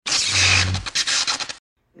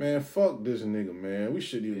Man, fuck this nigga, man. We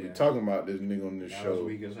shouldn't even be talking about this nigga on this show. That was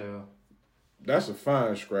weak as hell. That's a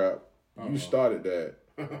fine scrap. You started that.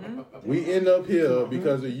 We end up here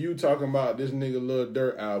because of you talking about this nigga Lil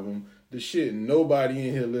Durk album. The shit nobody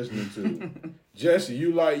in here listening to. Jesse,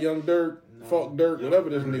 you like Young Durk? No. Fuck Durk, whatever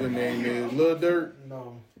this nigga name is. Lil Durk?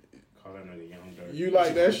 No. Call that nigga Young Durk. You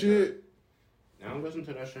like that shit? I don't listen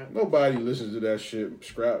to that shit. Nobody listens to that shit.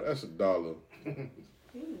 Scrap. That's $1.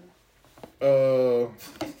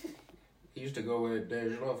 He used to go with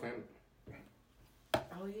Dej Loaf, ain't it?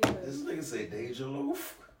 Oh yeah. This nigga say Deja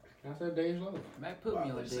Loaf. I said Dej Loaf. Mac put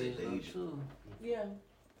me on Deja Loaf too. Yeah.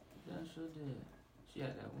 That sure did. She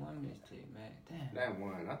had that one mixtape, man. Damn. That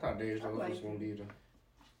one. I thought Dej Loaf was gonna be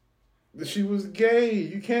the. She was gay.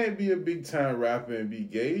 You can't be a big time rapper and be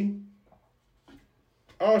gay.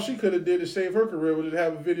 All she could have did to save her career was to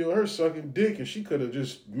have a video of her sucking dick, and she could have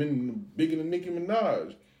just been bigger than Nicki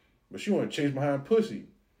Minaj. But she want to chase behind pussy.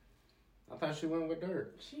 I thought she went with Durk.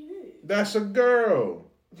 She did. That's a girl.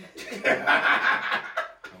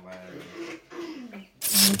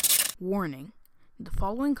 Warning. The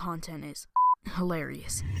following content is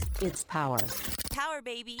hilarious. It's power. Power,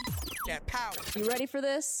 baby. That power. You ready for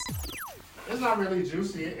this? It's not really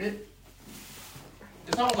juicy.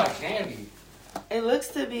 It's almost like candy. It looks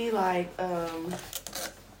to be like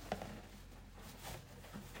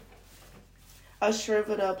a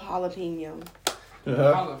shriveled up jalapeno.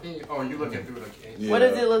 Jalapeno. Oh, you looking through the case. Yeah. What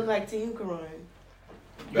does it look like to you, Karan?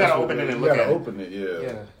 You gotta open it and look at it. You gotta open it, yeah.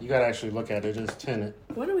 Yeah, you gotta actually look at it. Just tint it.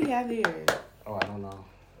 What do we have here? Oh, I don't know.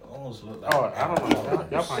 Almost look like Oh, I don't know.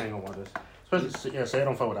 Y'all probably ain't gonna want this. Especially, yeah, say I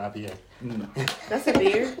don't fuck with IPA. That's a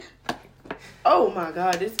beer? Oh my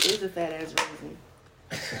god, this is a fat ass raisin.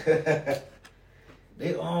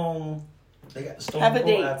 They got the Stone Have a Cold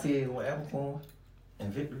date. IPA with apple corn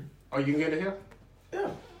and Victory. Oh, you can get it here? Yeah.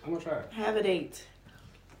 I'm gonna try it. Have a date.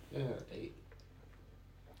 Yeah, 8.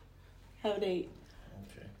 Have a date.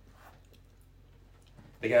 Okay.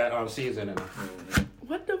 They got season in it.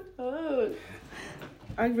 What the fuck?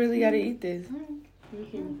 I really gotta eat this.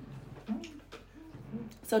 Mm-hmm.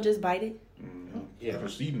 So just bite it? Yeah.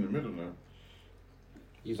 There's seed in the middle now.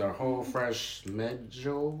 These are whole fresh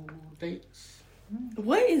medjo dates.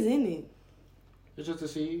 What is in it? It's just a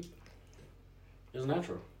seed. It's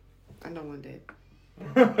natural. I don't want that.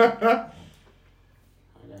 I gotta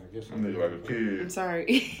get I some. nigga like a I'm kid. sorry.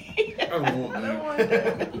 I don't want I don't that. want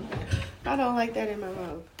that. I don't like that in my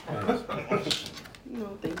mouth.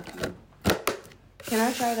 No, thank you. Can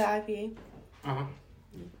I try the IPA? Uh-huh.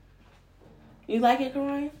 You like it,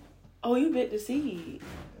 Karan? Oh, you bit the seed.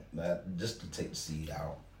 That just to take the seed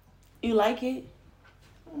out. You like it?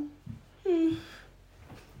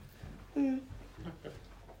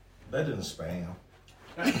 Better than spam.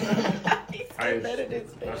 He said better than I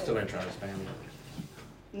spam. still ain't trying to spam it.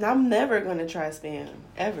 No, I'm never gonna try spam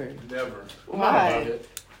ever. Never. Why?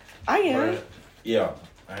 I am. Right. Yeah,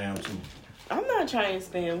 I am too. I'm not trying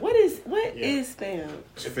spam. What is spam?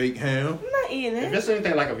 It's fake ham. I'm not eating If that. it's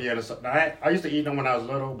anything like a Vienna sausage, I used to eat them when I was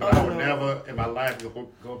little, but I would no. never in my life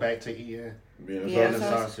go back to eating Being a Yeah, Vienna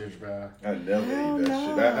sausage. sausage, bro. I never Hell eat that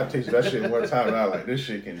no. shit. I tasted that shit one time and I was like, this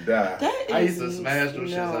shit can die. That is I used to smash them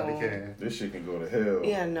shits out the no. can. This shit can go to hell.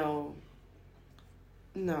 Yeah, no.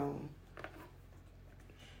 No.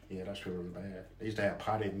 Yeah, that shit was bad. They used to have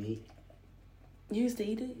potted meat. You used to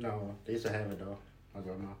eat it? No, they used to have it though. My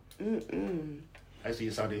grandma. Mm-mm. I used to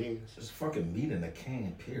eat sardines. It's fucking meat in a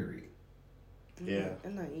can, period. Yeah.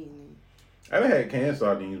 I'm not eating I done had canned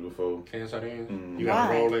sardines before. Canned sardines. Mm. You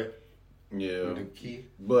gotta Why? roll it Yeah. with the key.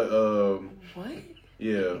 But it. What?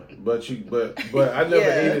 yeah. But I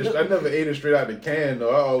never ate it. I never ate it straight out the can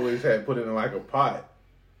though. I always had put it in like a pot.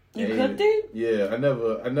 You and cooked it? Yeah, I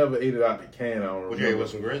never ate it out the can. I don't Would you eat remember.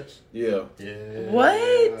 with some grits? Yeah. Yeah.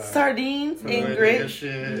 What? Sardines and Good grits?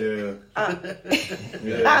 shit. Yeah.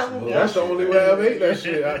 Yeah, I'm That's the only way I've ate that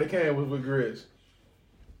shit out the can was with grits.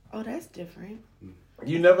 Oh, that's different.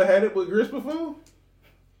 You never had it with grits before?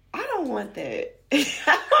 I don't want that. I'm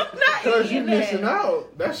not Because you eating that. missing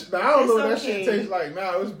out. That's I don't know what It's that shit okay. tastes like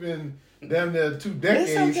now. It's been damn near 2 decades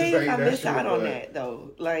It's okay since I if ate I that miss shit. out on but- that,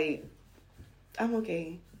 though. Like, I'm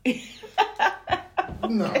okay.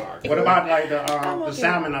 Nah. What about like the okay.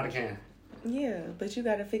 salmon out the can? Yeah, but you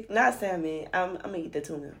gotta fix. Not salmon. I'm gonna eat the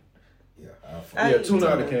tuna. Yeah, I Yeah, eat tuna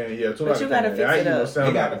out the tuna. can. Yeah, tuna But out the you gotta can. fix I ain't it eat no up.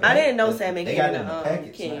 salmon out the can. I didn't know salmon They came got in it in the the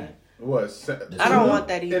package. can. What? I don't want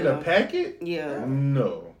that either. In a packet? Yeah.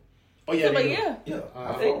 No. Oh yeah, But they do. yeah. Yeah,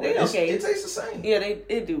 They okay. It tastes the same. Yeah,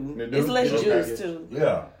 it do. They do? It's less Okay. juice too.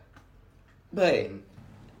 Yeah. But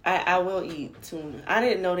I will eat tuna. I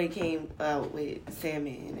didn't know they came out with salmon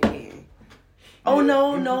in the can. Oh,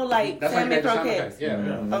 no, like That's like salmon you make the salmon croquettes. cake. Yeah.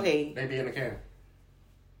 Mhm. Okay. They be in a can.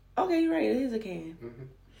 Okay, you're right. It is a can. Mm-hmm.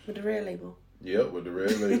 With the red label. Yep, with the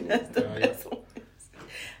red label. That's the Yeah. best one.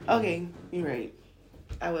 Okay, you're right.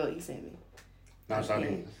 I will eat salmon. Not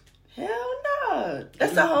sardines. Hell no.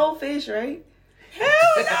 That's a whole fish, right? Hell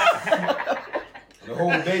no. The whole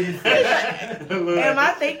baby fish. Am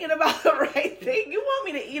I thinking about the right thing? You want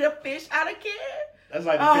me to eat a fish out of can? That's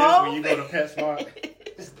like the A fish whole when you go to PetSmart.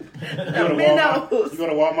 The minnows. You go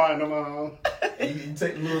to Walmart and You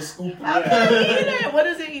take a little scoop. I can't eat it. What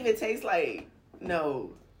does it even taste like?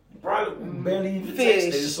 No. Probably barely even Fish.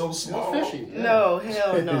 taste it. It's so small. fishy. Yeah. No,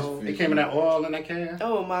 hell no. They came in that oil in that can.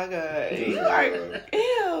 Oh my god. You are,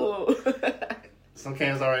 ew. Some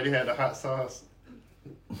cans already had the hot sauce.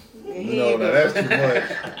 No, that's too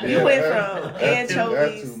much. You Yeah, went that's- from that's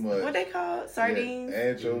anchovies. too much. What they called? Sardines? Yeah,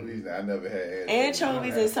 anchovies. I never had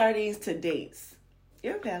Anchovies and sardines to dates.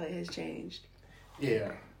 Your palate has changed.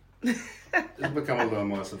 Yeah. It's become a little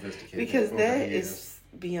more sophisticated. Because over that the years. is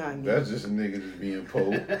beyond me. That's just a nigga just being po.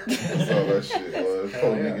 That's all that shit was. Po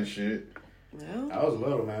Hell yeah. nigga shit. Well, I was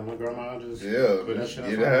little, man. My grandma just Yeah, put that shit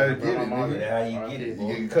get up it how on you get it, grandma nigga. How you get it, You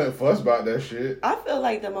boy. get cut fuss about that shit. I feel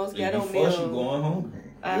like the most If ghetto you fuss, you meal going hungry.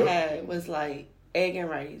 I Yep. had was like egg and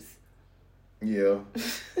rice. Yeah, but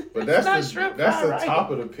It's not that's shrimp the fried rice.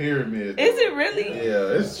 top of the pyramid. Is it really?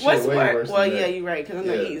 Yeah, it's shit What's way worse? worse. Well, than yeah, that. you're right, because I'm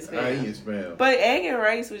not eating I spam. eat spam. But egg and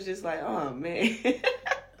rice was just like, oh man.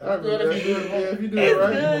 That's good if you do it. Yeah, if you do It's it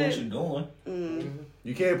right. You know good. what you're doing. Mm,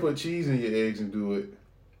 You can't put cheese in your eggs and do it.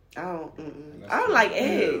 I don't like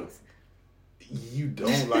eggs. You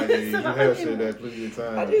don't like eggs. You So I have didn't- said that plenty of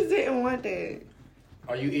times. I just didn't want that.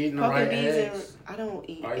 Are you eating the Poker right beans eggs? and I don't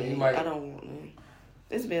eat Are you eggs. like- I don't want them.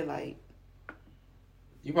 It's been like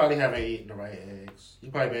You probably haven't eaten the right eggs.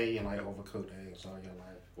 You probably been eating like overcooked eggs all your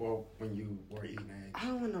life. Well, when you were eating eggs. I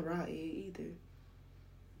don't want no raw egg either.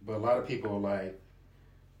 But a lot of people like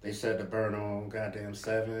they said to burn on goddamn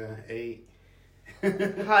 7, 8. Hot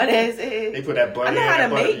ass eggs. They put that butter I know in, how that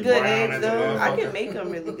to butter make be good brown eggs as a though. I motherfucker. can make them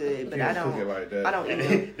really good, but I Can't cook it don't. like that. I don't eat And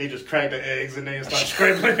them. they just crack the eggs and then start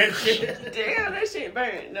scraping that shit. Damn, that shit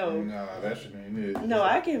burnt. No, Nah, that shit ain't it. no,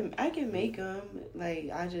 I can make them. Like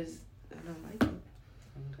I don't like them.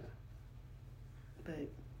 But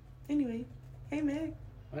anyway, hey Meg,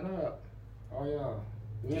 What up? Oh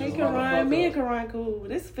yeah. hey Karan, me and Karan cool.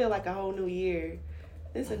 This feel like a whole new year.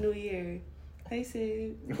 This a new year. Hey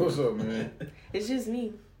Sid, What's up, man? it's just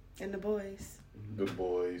me and the boys. The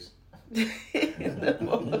boys. The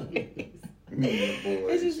boys. Me and the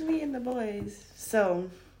It's boys. just me and the boys. So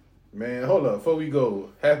Man, hold up. Before we go,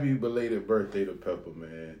 happy belated birthday to Pepper,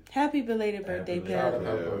 man. happy belated birthday, belated Pep.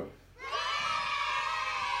 Pepper.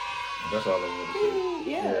 That's all I want to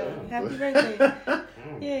say. Yeah, Yeah. happy birthday.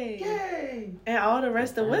 Mm. Yay. Yay! And all the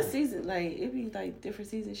rest of what season? Like, it be like different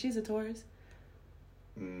seasons. She's a Taurus.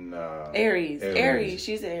 Nah. Aries. Aries. Aries.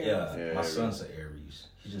 She's Aries. Yeah, Yeah, my Aries. son's an Aries.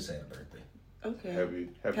 He just had a birthday. Okay.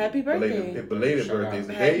 Happy birthday. Belated Shout out. birthday.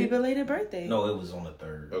 Today? Happy belated birthday. No, it was on the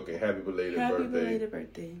 3rd. Okay, happy belated Happy birthday. belated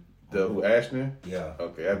birthday. The who, Ashton? Yeah.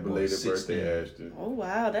 Okay, happy Boy, belated 16. birthday, Ashton. Oh,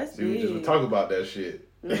 wow. That's See, we just big. talk about that shit.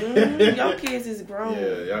 Your kids is grown.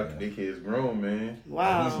 Yeah, y'all, they kids grown, man.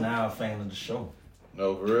 Wow. He's now a fan of the show.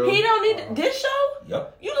 No, for real. He don't need this show?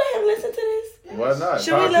 Yep. You let him listen to this? Why not?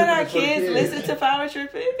 Should Power we let our tripping is for the kids listen to Power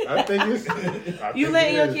Tripping? I think it's. I You think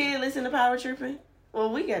letting it your is. kid listen to Power Tripping?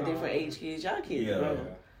 Well, we got different age kids. Y'all kids Yeah. grown.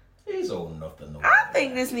 He's old enough to know. I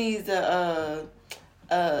think this needs a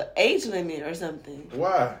age limit or something.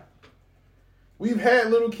 Why? We've had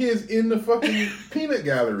little kids in the fucking peanut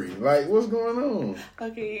gallery. Like, what's going on?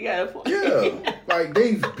 Okay, you got a point. Yeah, like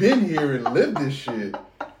they've been here and lived this shit.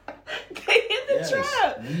 They in the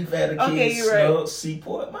trap. We've had a kid Okay, you're right. snug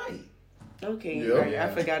Seaport Mike. Okay, Yeah. you're right. I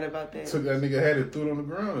Yeah. forgot about that. Took that nigga, had it, threw it on the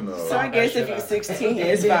ground and all. So I guess if you're 16,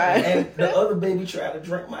 it's fine. And the other baby tried to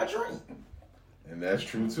drink my drink. And that's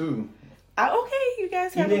true too. Okay, you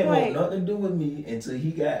guys He have a didn't want point. nothing to do with me until he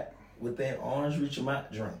got with that orange reach mouth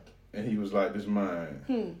drink. And he was like, "This mine."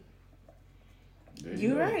 There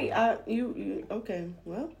You're go. right. You okay?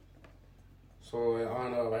 Well, So in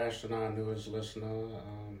honor of Ashton, our newest listener,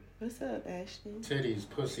 what's up, Ashton? titties,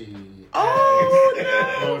 pussy. Oh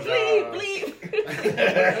no! Close your Bleep,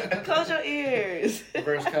 bleep. Close your ears.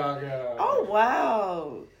 Reverse cowgirl. Oh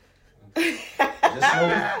wow.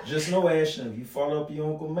 Just know, Ashton, if you follow up your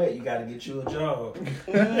Uncle Matt, you got to get you a job.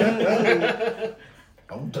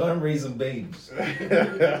 I'm done raising babies.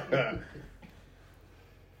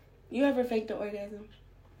 You ever faked the orgasm?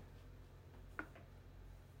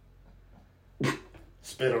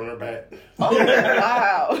 Spit on her back. Oh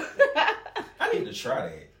wow. I need to try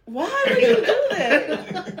that. Why would you do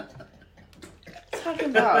that? talking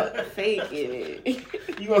about faking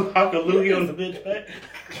it. You gonna hawk a loogie on the bitch back?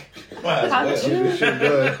 Might as How well. did you- This shit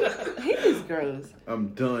done. He is gross. I'm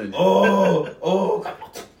done. Oh.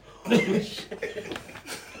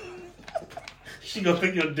 She gonna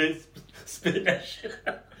think your dick spit that shit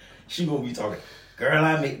out. She gonna be talking, girl,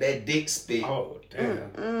 I make that dick spit. Oh,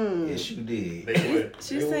 damn. Yes, you did. They would.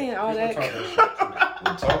 She's saying all they would that. talk that shit too.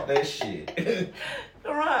 We'll talk that shit.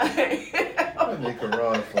 Right. I make a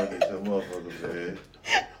Ron funny to motherfuckers, man.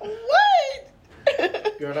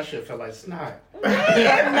 What? Girl, that shit felt like snot.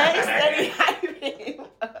 Max study hyping.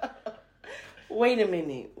 Wait a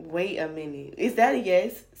minute. Is that a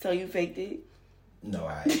yes? So you faked it? No,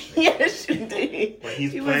 I actually. Yes, you did. But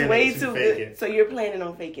he's You was planning way to too fake good. it. So you're planning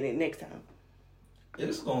on faking it next time.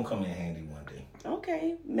 It's gonna come in handy one day.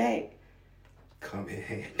 Okay, Mac. Come in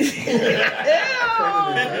handy.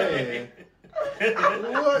 Man.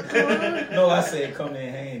 What? Connor? No, I said come in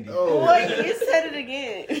handy. Oh. Boy, you said it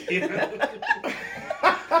again.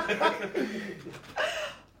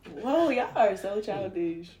 Whoa, y'all are so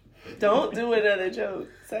childish. Don't do another joke.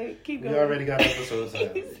 Say, keep We going. already got episodes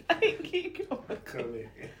out. Say, keep going. Come in.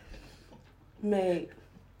 Meg,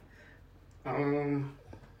 Um,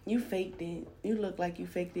 you faked it. You look like you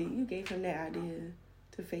faked it. You gave him that idea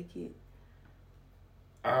to fake it.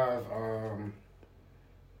 I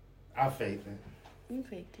faked it. You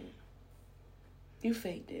faked it. You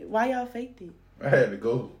faked it. Why y'all faked it? I had to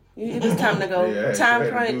go. It was time to go. Yeah, I Time had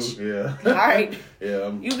to crunch. do- Yeah. All right. Yeah.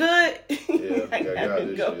 I'm, You good? Yeah, I got gotta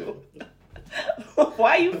this go.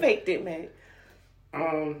 Why you faked it, man?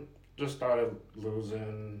 Just started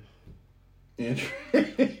losing.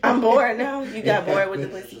 I'm bored now. You got bored with the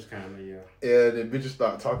pussy. Just kind of, yeah. Yeah, the bitches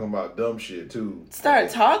start talking about dumb shit too. Start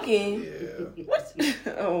talking. Yeah. What?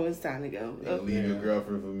 Oh, it's time to go. Nigga, Okay. leave your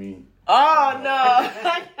girlfriend for me. Oh no!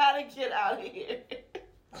 I gotta get out of here.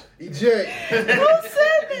 Eject. Who said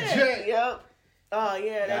that? Eject. Yep. Oh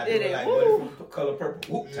yeah, Gotta they did do it. like Woo. Buddy from Color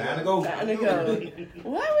Purple. Whoop, time to go. Time to go.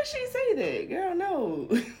 Why would she say that, girl? No.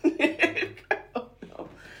 Girl, no.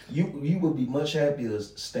 You would be much happier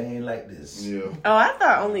staying like this. Yeah. Oh, I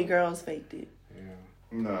thought only girls faked it. Yeah.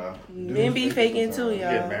 Nah. Men be Dudes faking it too, sometimes.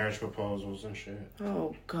 y'all. Get marriage proposals and shit.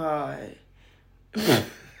 Oh God.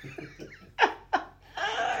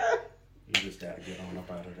 You just gotta get on up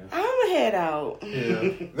out of there. I'ma head out.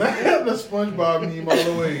 Yeah. That's the SpongeBob meme all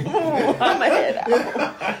the way. I'ma head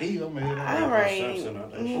out. I'm head All right. Simpson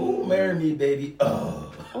out there. Ooh, marry me, baby.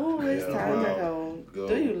 Oh. Oh, it's Yeah, time to wow. go. Go.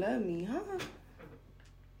 Do you love me, huh?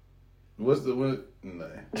 What's the what? Nah.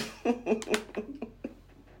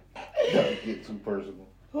 Gotta get too personal.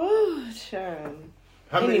 Oh, sure.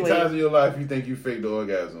 How many Anyway. times in your life you think you faked the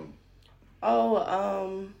orgasm?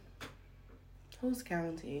 Oh, who's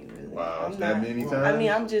counting? Really? Wow, I'm it's that not- many I times?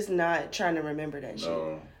 mean, I'm just not trying to remember that shit.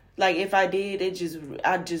 No. Like, if I did,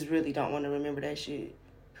 I just really don't want to remember that shit.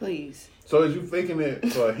 Please. So is you faking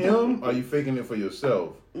it for him or are you faking it for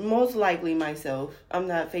yourself? Most likely myself. I'm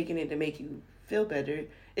not faking it to make you feel better.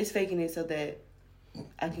 It's faking it so that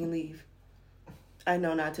I can leave. I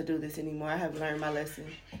know not to do this anymore. I have learned my lesson.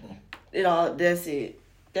 That's it.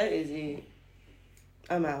 That is it.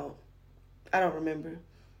 I'm out. I don't remember.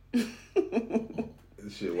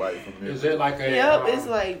 This shit white from here. Is it like a? Yep, it's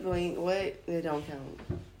like, blink, what? It don't count.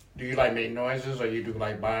 Do you like make noises or you do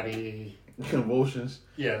like body? Convulsions.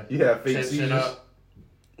 Yeah. You have fake Tits sit seizures. up.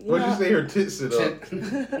 What'd you say? Her tits sit up.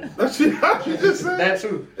 Tit- That's what you just said. that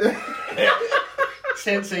too.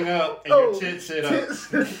 Tensing up and Oh, your tits sit up.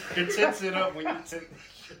 tits. Your tits sit up when you tit.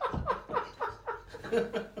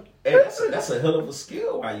 Hey, that's a hell of a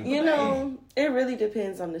skill. Why you? You playing. know, it really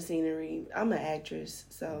depends on the scenery. I'm an actress,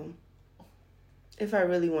 so if I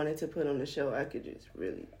really wanted to put on a show, I could just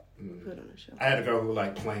really put on a show. I had to go who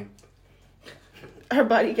like plank. Her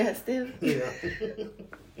body got stiff. Yeah.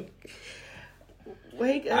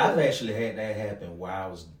 Wake up. I've actually had that happen while I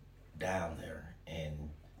was down there, and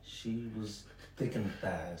she was thick in the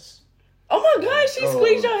thighs. Oh my God, she Oh.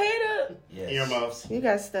 squeezed your head up. Yes. Earmuffs. You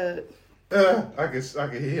got stuck. I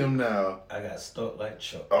can hear him now. I got stuck like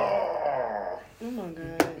Chuck. Oh. Oh my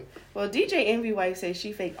God. Well, DJ Envy Wife says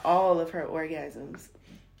she faked all of her orgasms.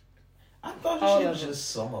 I thought All she of was them.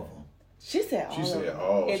 just some of them. She said all She of said, them.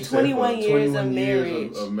 "Oh, In she said 21 for years of 21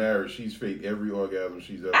 marriage. of marriage, she's faked every orgasm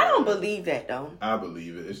she's ever." I don't had. believe that though. I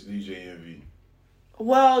believe it. It's DJ Envy.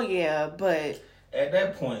 Well, yeah, but At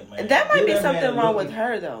that point, man. that might give be that man something a wrong look. with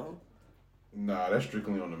her though. Nah, that's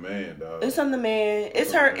strictly on the man, dog. It's on the man.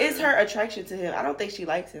 It's on her. the man. It's her attraction to him. I don't think she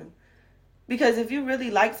likes him Because if you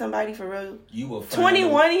really like somebody for real, You will find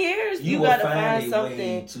 21 years, you will gotta find find a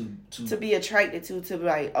way something to to be attracted to be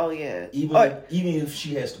like, oh yeah. even if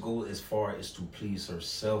she has to go as far as to please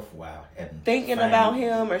herself while having Thinking finding- about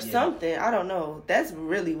him or yeah. something. I don't know. That's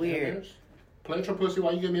really weird. Yeah, play your pussy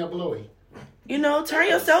while you give me a blowy. You know, turn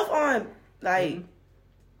yourself on. Like,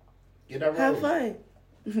 Get that have rose. fun.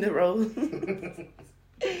 The rose.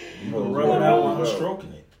 You gonna rub it out while I'm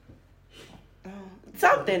stroking it.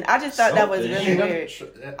 Something. I just thought that was really weird.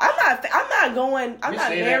 I'm not going. I'm not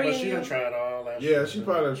marrying She you. done tried all that. Yeah, shit. she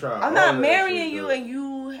probably tried. I'm all not that marrying shit, you, though. and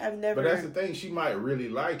you have never. But that's the thing. She might really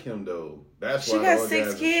like him though. That's She why. got the 6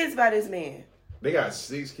 orgasm- kids by this man. They got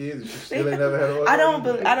 6 kids, and she still ain't never had an I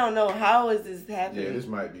orgasm. don't know how is this Yeah, happening. this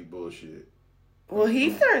might be bullshit. Well,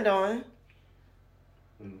 he turned on.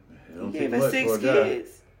 It He don't gave take her much 6 for a guy. kids.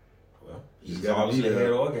 Well, She's he's gotta obviously be had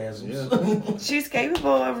there. orgasms. She's capable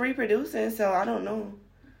of reproducing, so I don't know.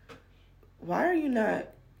 Why are you not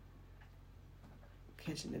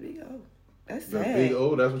catching the big O? That's The sad. big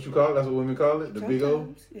O, that's what you call it? That's what women call it? The big O?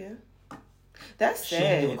 Sometimes, yeah. That's She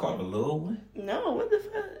ain't even sad. called a little one. No, what the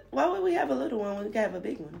fuck? Why would we have a little one when we can have a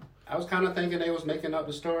big one? I was kind of thinking they was making up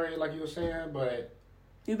the story, like you were saying, but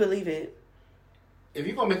You believe it? if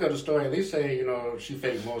you gonna make up the story, at least say she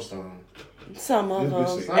faked most of them. Some of This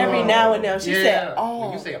bitch them. say Every all. now and then. She said Yeah. all.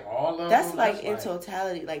 When you say all of That's them, like in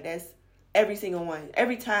totality. Like that's every single one.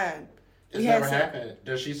 Every time. It's we had never some- happened.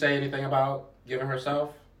 Does she say anything about giving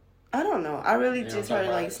herself? I don't know. I really Yeah, just I'm heard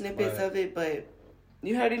talking like about- snippets but- of it, but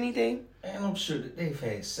you heard anything? And I'm sure that they've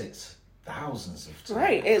had sex thousands of times.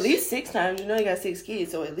 Right. At least 6 times. You know you got 6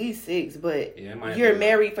 kids, so at least 6. But Yeah, it might you're be.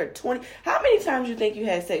 married for 20. How many times you think you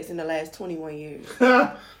had sex in the last 21 years?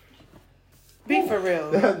 Be for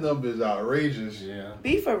real. That number is outrageous. Yeah.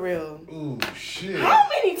 Be for real. Ooh, shit. How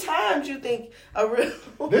many times you think a real?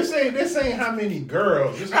 This ain't how many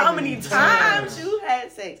girls. This How many times you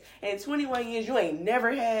had sex in 21 years? You ain't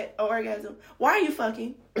never had an orgasm. Why are you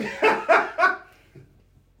fucking?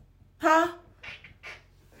 Huh?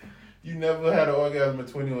 You never had an orgasm in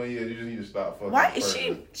 21 years. You just need to stop fucking. Why the is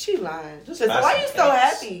person. she lying? Just 'Cause buy why some you so cakes.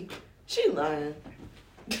 happy? She lying.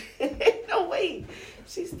 No way.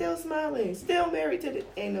 She's still smiling. Still married to the.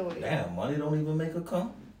 Ain't no way. Damn, money don't even make her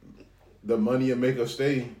come. The money will make her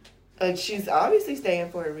stay. She's obviously staying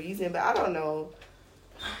for a reason, but I don't know.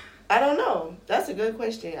 I don't know. That's a good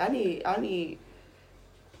question. I need. How You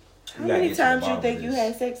gotta many get to the times you bottom think of you this.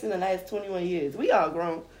 had sex in the last 21 years? We all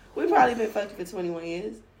grown. We probably been fucking for 21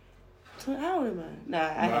 years. How old am I? Nah, I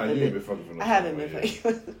Nah, haven't you ain't been. been fucking for no I haven't 21 been years.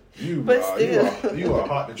 fucking. You, But still, you are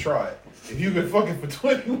hot to try it. If you've been fucking for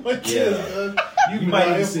 21 years, You might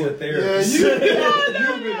need to see a therapist. Yeah,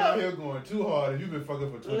 you've been out here going too hard. If you've been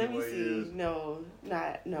fucking for 21 Let me see. years, No.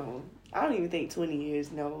 I don't even think 20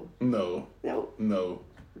 years. No. no, No.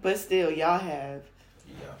 But still, y'all have.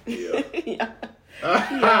 Yeah. yeah. Yeah.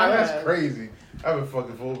 That's crazy. I've been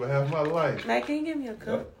fucking for over half my life. Matt, can you give me a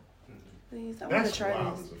cup? Yep. Please, I want to That's try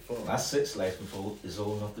wild this. as a fuck. My sex life before is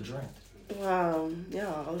old enough to drink. Wow,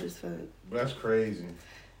 y'all old as fuck. That's crazy.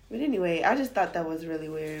 But anyway, I just thought that was really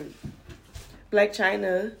weird. Black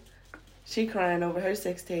China, she crying over her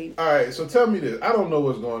sex tape. All right, so tell me this. I don't know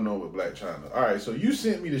what's going on with Black China. All right, so you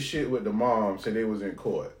sent me the shit with the mom, said they was in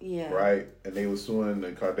court. Yeah. Right? And they was suing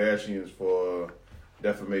the Kardashians for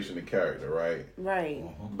defamation of character, right? Right.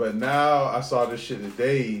 But now I saw this shit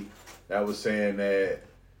today that was saying that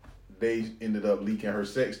they ended up leaking her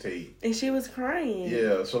sex tape. And she was crying.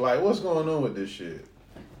 Yeah, so like, what's going on with this shit?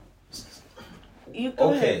 You go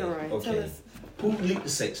Okay, ahead, Karan. okay. Tell us. Who leaked the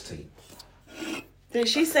sex tape? Did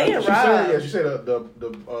she say it She right? said, yeah, she said the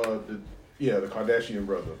Kardashian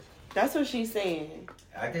brother. That's what she's saying.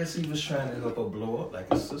 I guess he was trying to help her blow up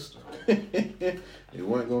like his sister. It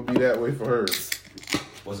wasn't gonna be that way for her.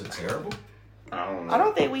 Was it terrible? I don't know. I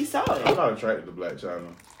don't think we saw I'm it. not attracted to Black China.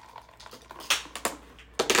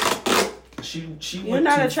 She You're went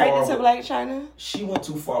not too attracted far to with- Black China? She went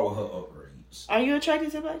too far with her upgrades. Are you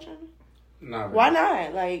attracted to Black China? Not really. Why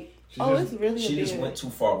not? Like, just- it's really She a just big- went too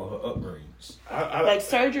far with her upgrades. Like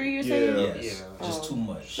surgery, you're saying? Yeah. Yes, Yeah. just Oh. too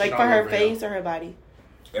much. Like She for don't her look real. face or her body?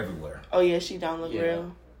 Everywhere. Oh yeah, she don't look Yeah.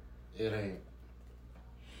 real. It ain't.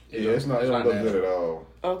 Yeah, it don't look that. good at all.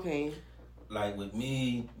 Okay. Like with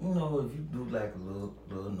me, you know, if you do like a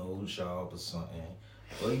little nose job or something,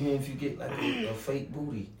 or even if you get like a fake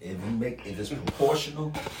booty, if it's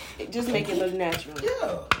proportional, Just make it look natural.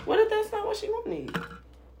 yeah. What if that's not what she wanted?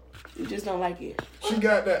 You just don't like it. She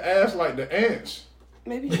got that ass like the ants.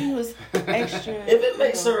 Maybe she was extra. If it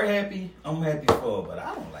makes her happy, I'm happy for her, but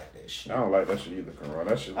I don't like that shit. I don't like that shit either, Karan.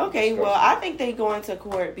 That shit. Okay, well, I think they going to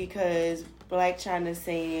court because Black China's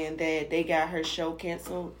saying that they got her show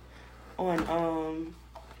canceled on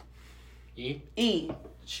E.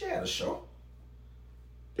 She had a show.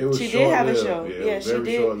 It was She did have a short-lived. show. Yeah, it was she very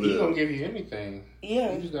did. short-lived. He gonna give you anything.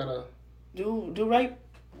 Yeah. You just gotta Do right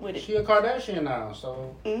with it. She a Kardashian now,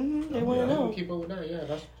 so They want to you know. can keep up with that. Yeah,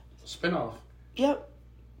 that's a spinoff. Yep.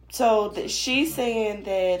 So she's saying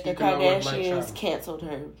that the Keeping up with Blac Kardashians Chyna. canceled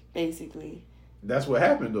her, basically. That's what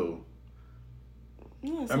happened, though.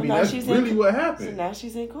 Yeah, so I mean, now that's she's really what So happened. now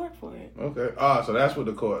she's in court for it. Okay. So that's what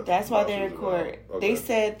the court. That's why lawsuit they're in is court. about. They Okay.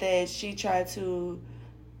 said that she tried to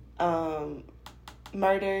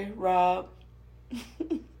murder Rob.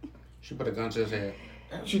 She put a gun to his head.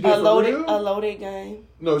 She did a for loaded real? gun.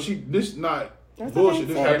 No, this not That's bullshit. what This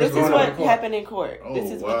they said. happened This is going what in court. happened in court. Oh,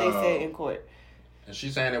 This is what they wow. said in court. And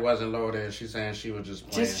she's saying it wasn't loaded. She's saying she was just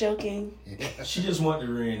playing. Just joking. She just wanted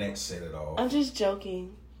to reenact set it off. I'm just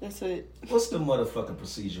joking. That's it. What's the motherfucking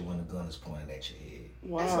procedure when the gun is pointed at your head?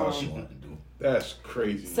 That's Wow. all she wanted to do. That's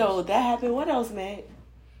crazy. So that happened. What else, Matt?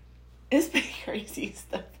 It's been crazy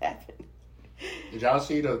stuff happened. Did y'all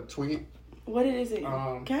see the tweet? What is it?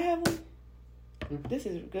 Um, Can I have one? This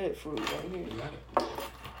is good fruit right here. You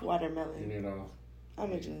Watermelon. need a. I'm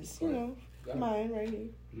gonna just, Got it. mine right here.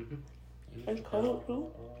 Mm-hmm. It's cold,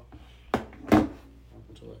 too.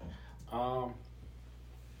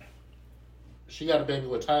 She got a baby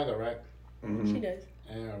with Tiger, right? Mhm. She does.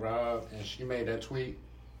 And Rob, and she made that tweet.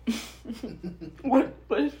 What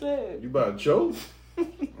is that? You about to choke?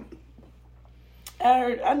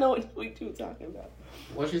 I know what tweet you were talking about.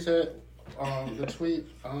 What she said? The tweet.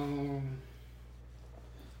 Some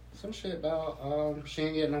shit about she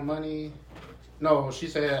ain't getting no money. No, she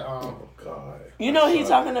said. Oh God. You know what he's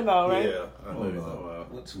talking about, right? Yeah, I know what you're talking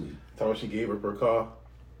about. What tweet? Thought she gave up her car.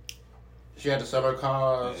 She had to sell her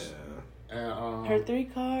cars. Yeah. And Her 3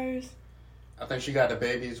 cars. I think she got the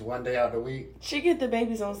babies one day out the week. She get the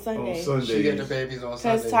babies on Sunday. On Sundays. She get the babies on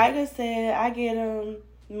Sunday. Because Tiger said, I get them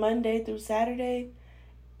Monday through Saturday.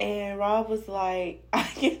 And Rob was like, I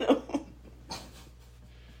get them.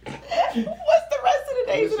 What's the rest of the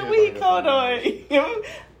days of the Let me see if week? I can Hold on.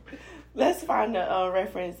 Let's find the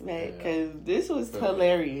reference, man. Because this was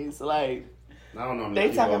hilarious. Like, I don't know.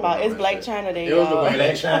 they talking about it's Black China Day, It was the y'all. way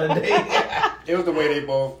Black China Day. It was the way they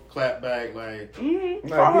both clapped back. Like, Mm-hmm.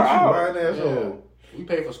 Like, what you buying asshole? we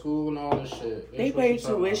pay for school and all this shit. They That's what pay she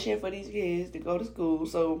talking tuition for these kids to go to school,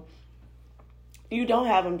 so you don't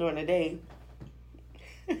have them during the day.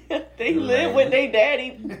 They live with their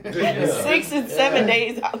daddy 6 and 7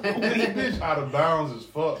 days out of the This week. bitch out of bounds as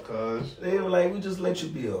fuck, cuz. They were like, we just let you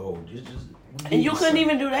be a hoe. And you couldn't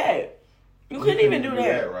even do that. You couldn't even do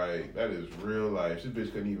that. right. That is real life. This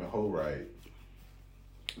bitch couldn't even hold right.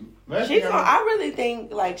 She's I really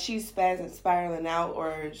think like she's spiraling out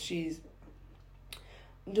or she's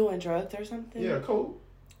doing drugs or something. Yeah, cool.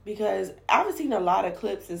 Because I've seen a lot of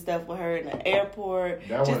clips and stuff with her in the airport,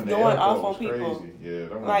 That one just in the going airport off on was people. crazy. Yeah, that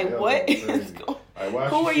one in the Like, airport what was is crazy. going? Like, why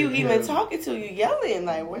Who she are you sitting even here talking to? You yelling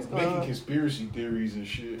like, what's going making on? conspiracy theories and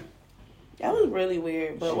shit? That was really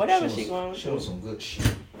weird. But whatever she going Show through, some good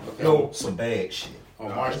shit. Okay. No, some bad shit. On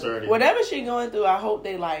March 30th. whatever she going through, I hope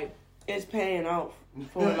they like it's paying off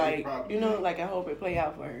for Yeah, like probably. like I hope it play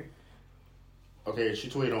out for her. Okay, she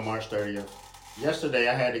tweeted on March 30th. Yesterday,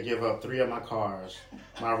 I had to give up 3 of my cars.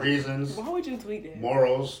 My reasons: Why would you tweet that?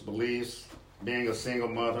 morals, beliefs, being a single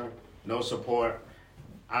mother, no support.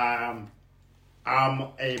 I'm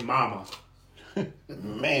a mama.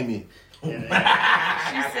 Mammy. And She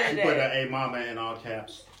said she put that. a mama in all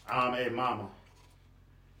caps. I'm a mama.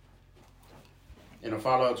 In a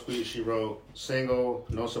follow-up tweet, she wrote, single,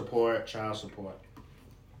 no support, child support.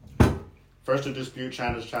 First to dispute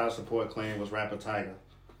China's child support claim was rapper Tiger,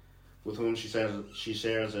 with whom she says she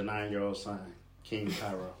shares a 9-year-old son, King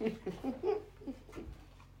Cairo.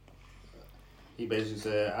 He basically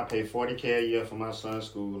said, I pay $40K a year for my son's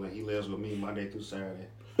school, and he lives with me Monday through Saturday.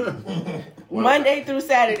 Monday through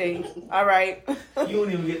Saturday. All right. You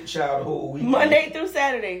don't even get the child the whole week. Monday through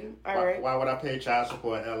Saturday. All right. Why would I pay child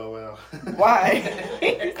support? LOL. Why?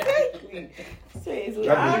 Exactly. Seriously,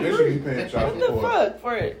 I That bitch should agree. be paying child What the support. fuck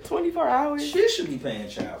for 24 hours? She should be paying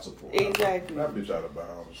child support. Exactly. That bitch out of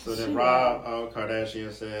bounds. So then Rob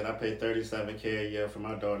Kardashian said, I pay $37K a year for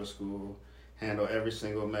my daughter's school, handle every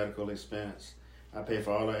single medical expense. I pay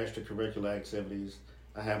for all her extracurricular activities.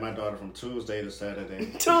 I have my daughter from Tuesday to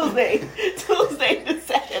Saturday. Tuesday to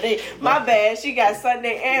Saturday. My bad. She got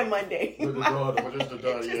Sunday and Monday. With the daughter. What is the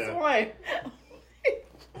daughter? Just Yeah. one.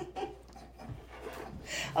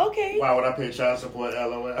 Okay. Why would I pay child support?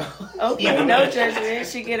 LOL. Okay, no judgment.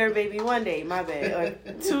 She get her baby one day. My bad.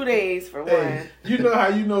 Or 2 days for one. Hey, you know how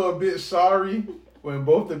you know a bitch sorry when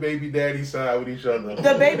both the baby daddies side with each other.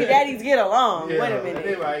 The baby daddies get along. Yeah, Wait a and they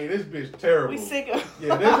minute. like, this bitch terrible. We sick of.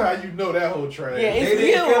 Yeah, that's how you know that whole trash. Yeah, it's They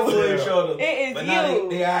didn't care for you. each other. It is but you. now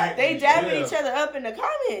they alright. They dabbing Yeah. each other up in the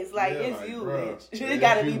comments. Like, Yeah, it's like, you, bruh, bitch. it's It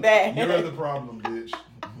gotta you. be bad. You're the problem, bitch.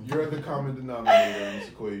 You're the common denominator in this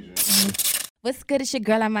equation. What's good? It's your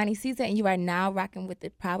girl Armani Caesar, and you are now rocking with the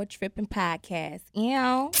Power Tripping Podcast.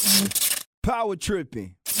 Ew. Power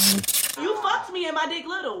tripping. You fucked me and my dick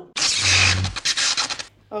little.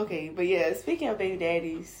 Okay, but yeah, speaking of baby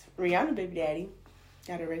daddies, Rihanna baby daddy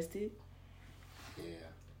got arrested. Yeah.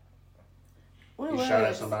 What He was shot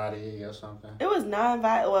at somebody or something. It was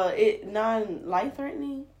non-life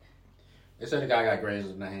threatening. They said the guy got grazed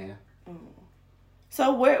in the hand.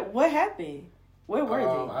 So what happened? Where were they?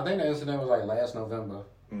 I think the incident was like last November.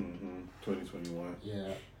 2021.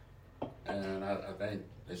 Yeah. And I think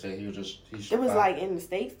they said he was just... It was like in the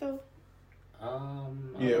States though?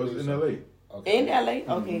 Yeah, it was in LA. Okay. In LA?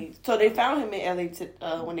 Okay. So they found him in LA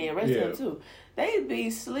when they arrested him too. They be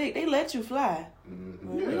slick. They let you fly.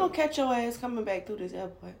 Mm-hmm. We gonna catch your ass coming back through this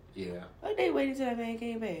airport. Yeah. Like they waited till that man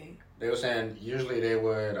came back. They were saying usually they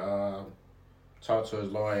would talk to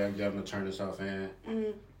his lawyer and get him to turn himself in.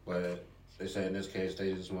 Mm-hmm. But they said in this case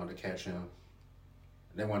they just wanted to catch him.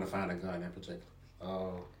 They wanted to find a gun in particular.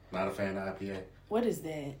 Not a fan of IPA. What is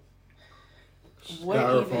that? What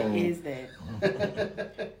Styrofoam. even is that?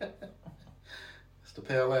 It's the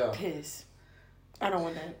Pale Ale. Piss. I don't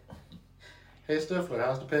want that. Hey Stifler,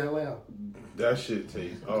 how's the Pale Ale? That shit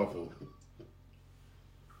tastes awful.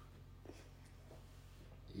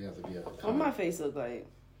 You have to be able to What my face look like?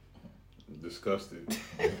 Disgusted.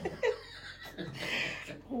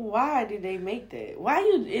 Why did they make that? Why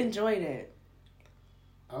you enjoy that?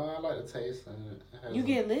 I like the taste. And it has You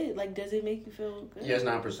get lit. Like, does it make you feel good? Yeah, it's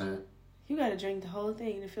 9%. You gotta drink the whole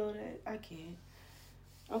thing to feel that. I can't.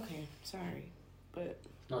 Okay, sorry, but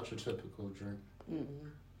Not your typical drink.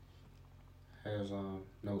 Has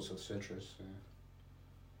notes of citrus.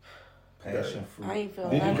 Passion fruit. I ain't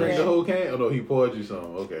feeling Did you none of drink that. the whole can? Oh no, he poured you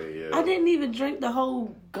some. Okay, yeah. I didn't even drink the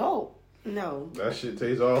whole gulp. No. That shit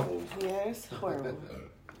tastes awful. Yeah, it's horrible.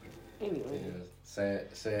 Anyway, Yeah, sad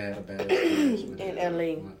had a bad experience with In it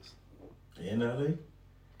LA. once. In LA?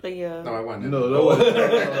 but yeah. No, I wasn't.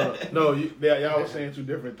 No, no, y'all was saying two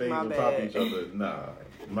different things My on top of bad. each other. Nah,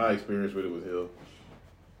 my experience with it was hell.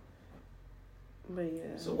 But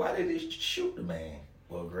yeah. So why did they shoot the man?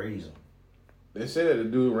 Well, graze him. They said that the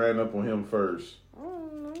dude ran up on him first, I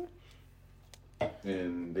don't know.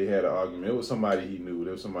 and they had an argument. It was somebody he knew.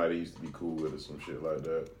 There was somebody he used to be cool with or some shit like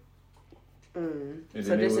that. And So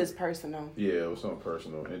then this they is personal. Yeah, it was something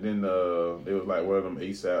personal. And then they was like one of them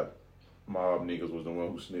ASAP mob niggas was the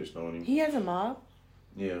one who snitched on him. He has a mob?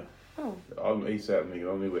 Yeah. Oh. All them ASAP niggas,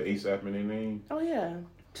 only with ASAP in their name. Oh, yeah.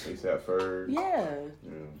 ASAP Ferg. Yeah.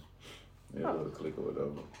 Yeah, a little click or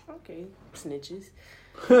whatever. Okay. Snitches.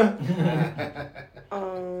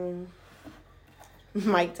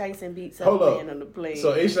 Mike Tyson beat some Hold up. man on the plane.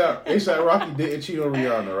 So ASAP Rocky didn't cheat on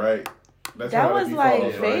Rihanna, right? That's that how was beef like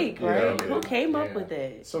off, fake, right? Yeah, Who came up Yeah. with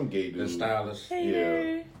that? Some gay The dude. stylist.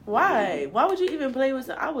 Hater. Why? Why would you even play with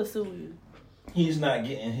some? I would sue you. He's not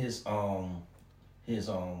getting his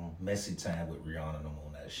messy time with Rihanna no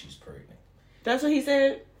more now that she's pregnant. That's what he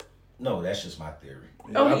said? No, that's just my theory.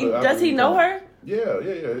 Yeah, Oh, I does he believe know that. her?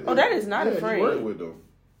 Yeah. Oh, that is not a friend. He worked with them.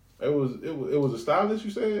 It was a stylist,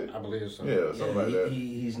 you said? I believe so. Yeah, something like that.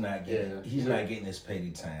 He's not getting he's not getting his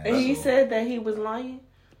petty time. And he so- said that he was lying?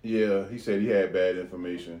 Yeah, he said he had bad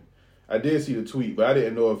information. I did see the tweet, but I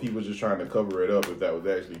didn't know if he was just trying to cover it up, if that was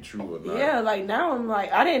actually true or not. Yeah, like now I'm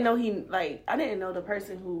like, I didn't know the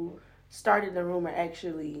person who started the rumor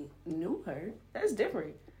actually knew her. That's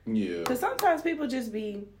different. Yeah. Because sometimes people just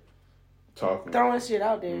be Talking. throwing shit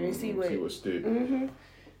out there and see what stick.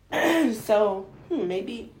 So,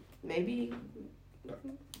 maybe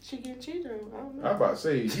she get cheated on. I don't know. I about to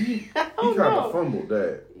say, he don't kind know. of fumbled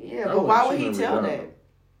that. Yeah, I but why would wouldn't he cheat on tell Rihanna. that?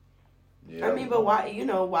 Yeah, I mean, but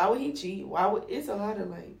why would he cheat? It's a lot of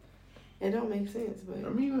like, it don't make sense, but I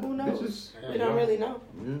mean, who knows? bitches- We don't really know.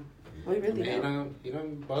 Yeah. We really don't. He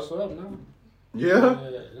done bust up now. Yeah.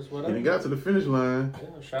 That's what And he got to the finish line.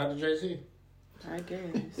 Yeah, shout out to Jay-Z. I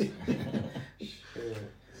guess. Yeah. He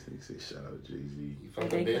said, shout out to Jay-Z. You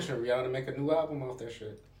fucking bitch and Rihanna make a new album off that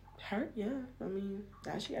shit. Her, yeah. I mean,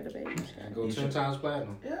 now she got a baby. And go 10 times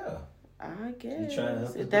platinum. Yeah. I guess. He trying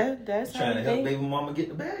to help That's how trying to you help think. baby mama get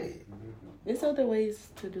the bag. There's other ways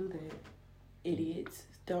to do that. Idiots.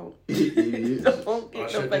 Don't Idiots. get I no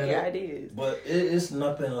should fucking do that. ideas. But it's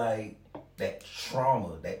nothing like that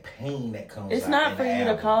trauma, that pain that comes. It's out not in for the you to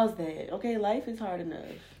album. cause that. Okay, life is hard enough.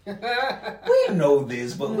 We know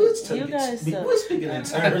this, but we're speaking in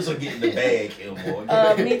terms of getting the bag here,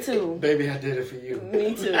 boy. Me too. Baby, I did it for you.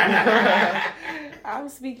 Me too. I'm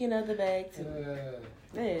speaking of the bag too.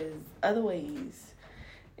 There's other ways.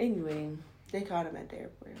 Anyway, they caught him at the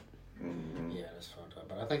airport. Mm-hmm. Yeah, that's fucked up.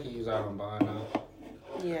 But I think he's out on bond now.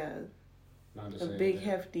 Yeah. Not to A say big, that.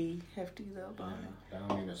 hefty little bond. That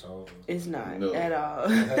don't mean it's over. It's not No. at all.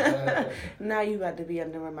 Now you about to be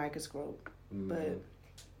under a microscope. Mm-hmm. But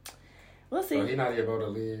we'll see. So he's not able to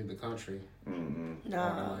leave the country. Mm-hmm. More than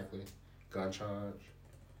Nah. likely. Gun charge.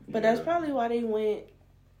 But that's probably why they went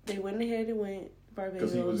ahead and went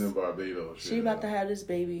Because he was in Barbados. Barbados. She about to have this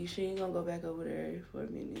baby. She ain't gonna go back over there for a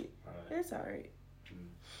minute. Right. It's alright.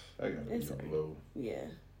 I got It's to alright. be low Yeah.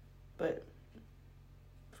 But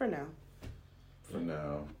for now. for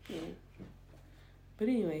now. Yeah. But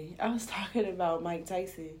anyway, I was talking about Mike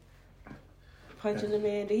Tyson punching the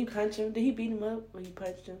man. Did he punch him? Did he beat him up or he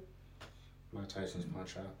punched him? Mike Tyson's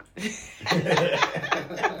punch out.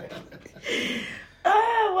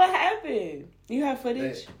 What happened? You have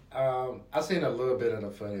footage? I seen a little bit of the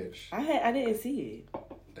footage. I didn't see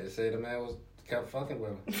They say the man kept fucking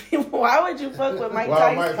with him. it. Why would you fuck with Mike Why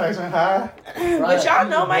Tyson? Mike Tyson high? But y'all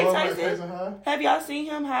know Mike Why Tyson. high? Have y'all seen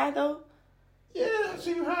him high though? Yeah, I've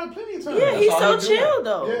seen him high plenty of times. Yeah, he's all so he do. chill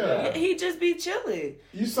though. Yeah. He just be chilling,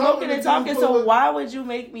 You saw smoking when and the dude talking. pull So up- why would you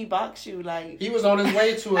make me box you? Like He was on his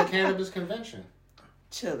way to a cannabis convention.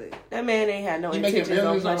 chilling. That man ain't had no He making intentions on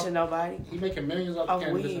millions off- punching nobody. He making millions off the Of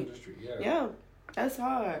cannabis weed. industry. Yeah. Yeah, that's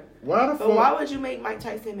hard. Why the But fuck? why would you make Mike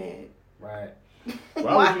Tyson mad? Right.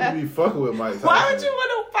 Why would you be fucking with Mike Tyson? Why would you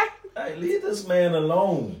want to fight? Hey, leave this man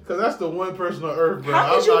alone. Because that's the one person on earth, bro.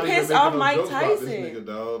 How could I'm you not even piss making off no Mike jokes about Tyson? this nigga,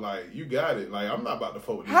 dog. Like, you got it. Like, I'm not about to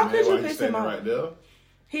fuck with this How man could you while he's piss him standing off? right there.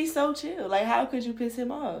 He's so chill. Like, how could you piss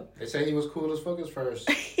him off? They say he was cool as fuck at first.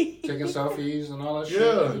 Taking selfies and all that shit.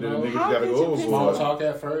 Yeah, You the know? niggas How gotta could go you overboard. piss Small him talk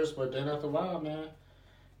at first, but then after a while, man,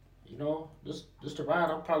 you know, this the ride.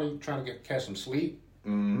 I'm probably trying to catch some sleep.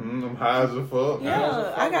 Mm-hmm. I'm high as a fuck.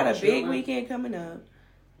 Yeah, I got a Chill, big man. weekend coming up.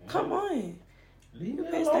 Come on. Leave me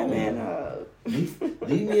Piss that alone. man off.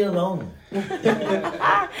 Leave me alone.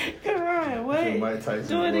 Come on, what? Mike Tyson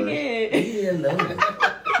Do it voice. again. Leave me alone.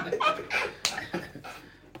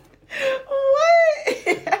 What?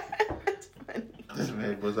 That's funny. This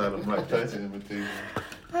man was out of Mike Tyson imitation.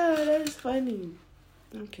 Oh, that's funny.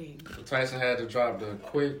 Okay. Tyson had to drop the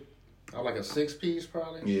quick, like a 6-piece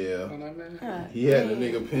probably. Yeah. On that man. God He had the damn.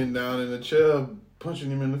 nigga pinned down in the chair, punching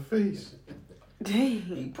him in the face. He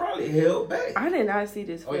Dang. probably held back. I did not see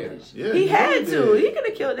this Oh, yeah. footage. Yeah, he had really to. did. He could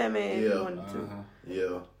have killed that man if he Yeah. wanted to. Uh-huh.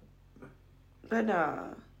 Yeah. But nah.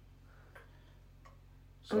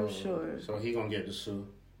 So, I'm sure. So he gonna get the suit.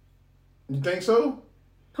 You think so?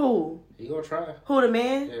 Who? He gonna try. Who, the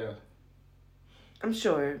man? Yeah. I'm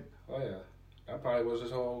sure. Oh yeah. That probably was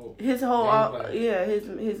his whole. His whole,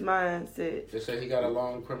 Gameplay. his mindset. They say he got a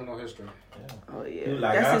long criminal history. Oh yeah, He was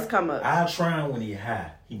like, that's his come up. I'll try him when he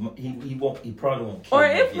high. He won't. He probably won't kill Or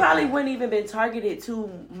him it if he probably high. wouldn't even been targeted to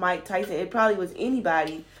Mike Tyson. It probably was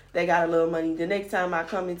anybody that got a little money. The next time I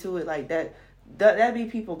come into it like that be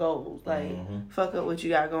people goals. Like, fuck up what you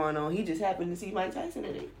got going on. He just happened to see Mike Tyson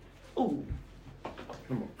today. Ooh, I'm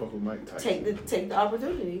gonna fuck with Mike Tyson. take the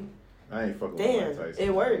opportunity. I ain't fucking with Damn, Mike Tyson.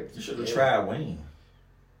 it worked. You should have tried Wayne.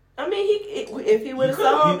 I mean, if he would have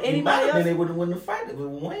saw him, anybody then they else, would have won the fight. With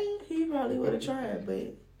Wayne, he probably would have tried.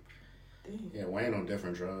 But Yeah, Wayne on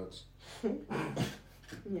different drugs. yeah,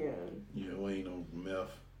 Yeah, we ain't no meth.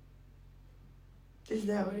 is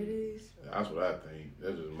that what it is? That's what I think.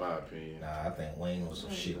 That's just my opinion. nah, I think Wayne was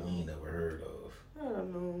some shit we ain't never heard of. I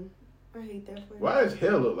don't know. I hate that. For Why does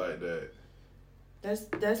hair look like that?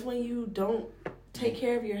 That's when you don't take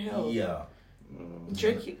care of your health. Yeah,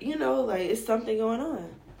 Drink, like it's something going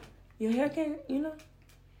on. Your hair can't, And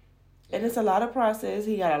it's a lot of process.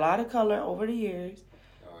 He got a lot of color over the years.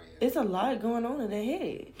 Oh yeah. It's a lot going on in the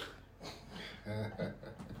head.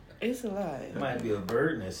 It's a lot. it might be a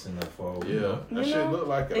bird nest in the fall. Yeah, that shit look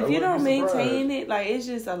like it. If I you wouldn't don't be surprised. maintain it, like it's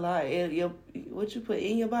just a lot. What you put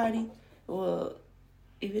in your body will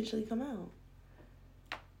eventually come out.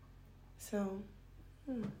 So,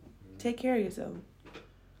 take care of yourself.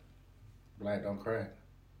 Black don't crack.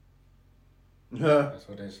 Huh? That's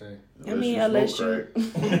what they say. I mean, you unless smoke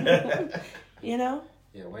you, crack. Yeah,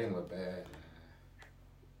 Wayne look bad.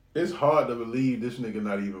 It's hard to believe this nigga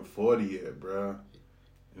not even 40 yet, bro.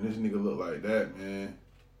 And this nigga look like that, man.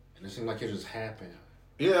 And it seemed like it just happened.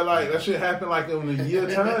 Yeah, like that shit happened like in a year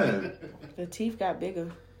time. The teeth got bigger.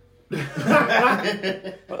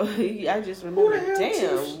 I just remember.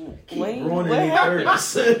 Damn, Wayne, what Ruining happened?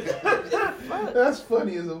 That's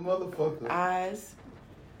funny as a motherfucker. Eyes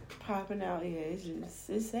popping out. Yeah,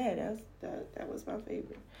 it's sad. That was my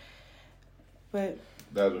favorite. But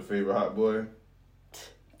That was your favorite Hot Boy?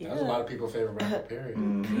 yeah, That was a lot of people's favorite rapper, period.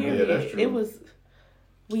 period. Yeah, that's true. It was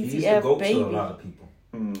He's Weezy the F goat baby. to a lot of people.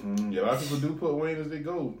 Mm-hmm. Yeah, a lot of people do put Wayne as their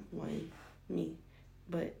GOAT. Wayne, me,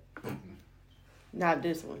 but not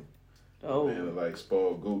this one. Oh, Man, look like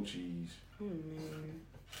spoiled goat cheese. man,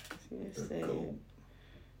 it's The sad. goat.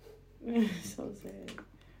 So sad.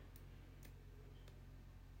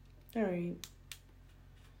 All right.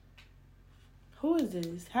 Who is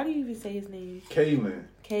this? How do you even say his name? Kaylin.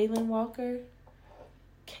 Kaylin Walker.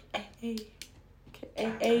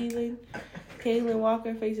 Kaylin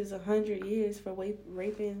Walker faces 100 years for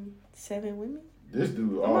raping 7 women. This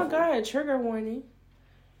dude Oh awful. my God! Trigger warning.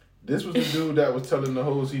 This was the dude that was telling the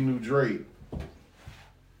hoes he knew Drake.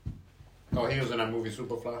 Oh, he was in that movie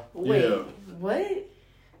Superfly? Wait, Yeah. what?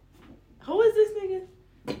 Who is this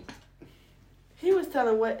nigga? He was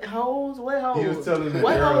telling what hoes? What hoes? He was telling the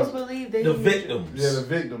what girl- hoes believe they The victims. Yeah, the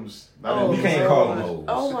victims. Oh, we can't call them hoes.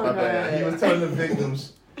 Oh my My bad. He God! was telling the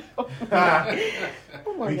victims. Oh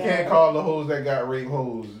my We God. can't call the hoes that got raped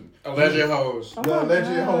hoes. Alleged hoes. Oh The my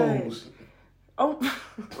alleged God. hoes Oh.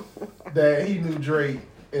 that he knew Drake,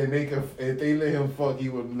 and they could, if they let him fuck, he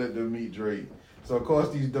wouldn't let them meet Drake. So of course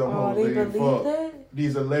these dumb Oh, hoes they let him believe fuck. that?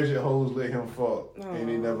 These alleged hoes let him fuck, and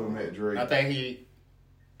they Oh. never met Drake. I think he...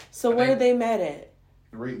 So what are they mad at?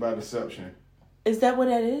 Rape by deception. Is that what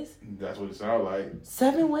that is? That's what it sounds like.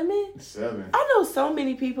 7 women? 7. I know so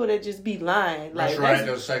many people that just be lying. Like,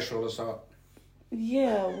 Retroactive sexual assault.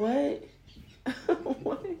 yeah, what?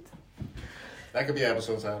 What? That could be an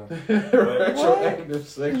episode title. Retroactive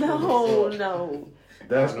sexual No, assault. no.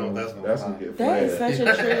 That's I know, gonna, that's gonna that's fly. gonna get That is flagged. such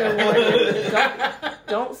a trigger warning.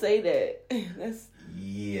 Don't say that. That's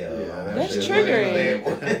Yeah. that That's shit triggering.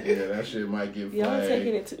 might- yeah, that shit might get y'all flagged.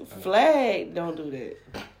 taking it to flag. Don't do that.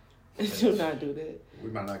 Do not do that. We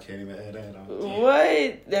might not can't even add that on.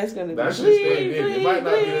 What? That's gonna be. That shit stay bleed, in. It might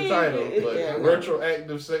not be the bleed. title, but Yeah.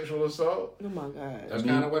 retroactive sexual assault. Oh my God. That's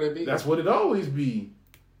kind of what it be. That's what it always be.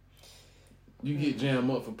 You get jammed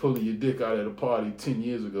up for pulling your dick out at a party 10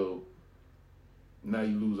 years ago. Now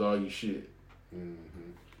you lose all your shit.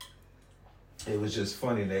 Mm-hmm. It was just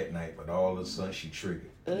funny that night, but all of a sudden she triggered.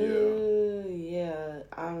 Yeah.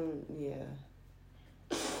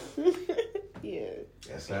 Yeah.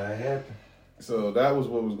 That's how it happened. So that was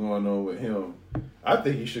what was going on with him. I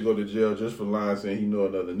think he should go to jail just for lying saying he know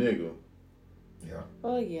another nigga. Yeah.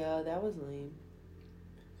 Oh yeah, that was lame.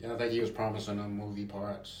 Yeah, I think he was promising them movie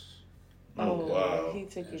parts. Oh, wow. He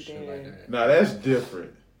took and it shit there. like that. Now that's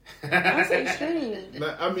different. That's extreme.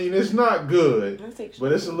 Now, I mean, it's not good, That's extreme.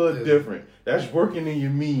 but it's a little different. That's working in your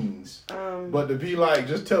means. But to be like,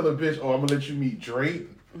 just tell a bitch, oh, I'm gonna let you meet Drake.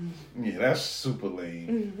 Yeah, that's super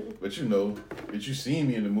lame. But you know, if you see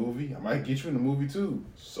me in the movie, I might get you in the movie too.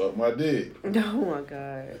 Suck my dick. Oh my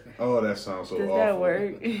God. Oh, that sounds so Does awful. that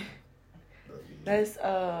work? That's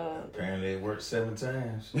Apparently it worked 7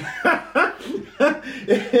 times.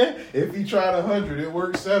 If he tried 100, it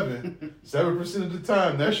worked 7. 7% of the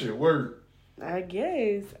time, that shit worked. I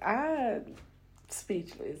guess I'm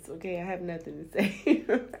speechless. Okay, I have nothing to say.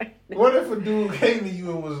 Right now. What if a dude came to you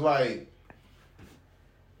and was like,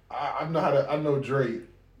 I know Drake.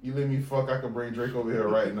 You let me fuck, I can bring Drake over here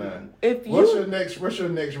right now. What's your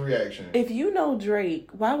next reaction? If you know Drake,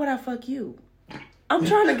 why would I fuck you? I'm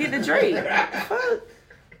trying to get to Drake. Fuck.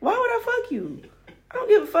 Why would I fuck you? I don't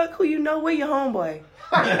give a fuck who you know. We're your homeboy.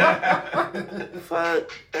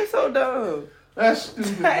 Fuck. That's so dumb. That's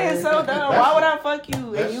stupid. That is so dumb. Why would I fuck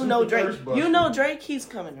you? And you know Drake. Ghostbusters. You know Drake. He's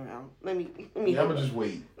coming around. Let me. Yeah, I'm gonna just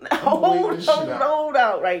wait. Hold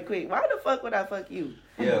out right quick. Why the fuck would I fuck you?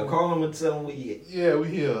 Yeah, call him and tell him we here. Yeah, we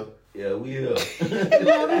here. Yeah, we here.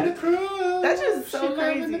 That's just so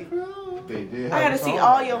crazy. They did. I gotta see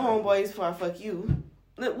all your homeboys before I fuck you.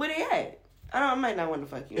 Look, where they at? I might not want to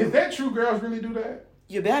fuck you. Is that true? Girls really do that?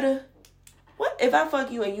 You better. What if I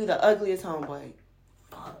fuck you and you the ugliest homeboy?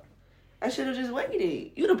 Fuck. I should have just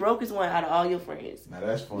waited. You the brokest one out of all your friends. Now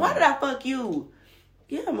that's funny. Why did I fuck you?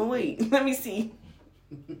 Yeah, I'ma wait. Let me see.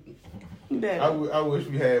 You better. I wish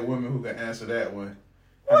we had women who could answer that one.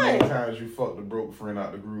 How What? many times you fucked a broke friend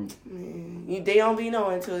out the group They don't be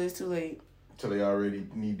knowing until it's too late. till they already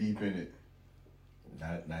knee deep in it?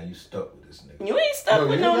 Now you stuck with this nigga. You ain't stuck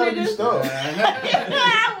with no nigga. Stuck.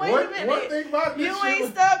 Wait a minute. One thing about this you shit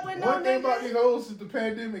ain't stuck with no nigga. One thing about these hoes is the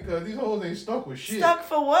pandemic, because these hoes ain't stuck with shit. Stuck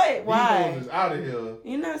for what? Why? These hoes is out of here.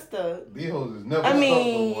 You not stuck. These hoes is never I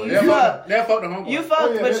mean, stuck. you fuck. They'll fuck the homeboy. You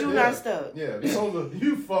fuck, but you not stuck. Yeah, these hoes are,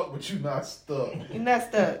 you fuck, but you not stuck. You not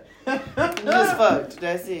stuck. You just fucked.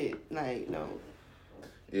 That's it. Like, no.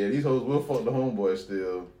 Yeah, these hoes will fuck the homeboy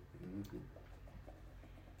still.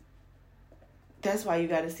 That's why you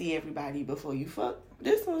got to see everybody before you fuck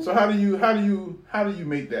this one. So how do you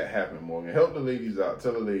make that happen, Morgan? Help the ladies out.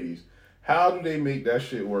 Tell the ladies, how do they make that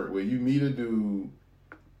shit work? Where you meet a dude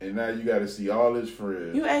and now you got to see all his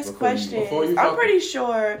friends. You ask questions. I'm pretty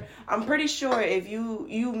sure if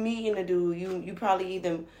you meeting a dude, you probably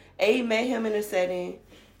either met him in a setting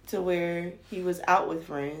to where he was out with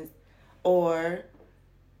friends, or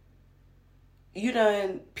you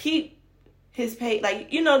done peep his page.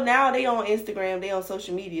 Like, now they on Instagram, they on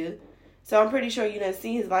social media. So I'm pretty sure you done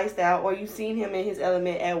seen his lifestyle, or you seen him in his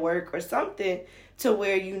element at work or something to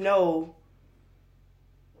where you know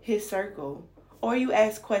his circle. Or you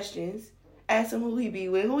ask questions. Ask him who he be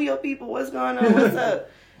with, who your people, what's going on, what's up.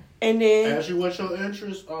 And then ask you what your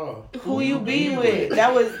interests are. Who you be with.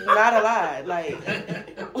 That was not a lie. Like,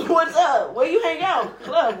 what's up? Where you hang out?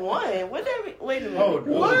 Club 1. What that mean? Wait a minute.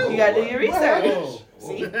 What? You gotta do your research.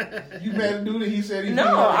 See? You mad at dude that he said he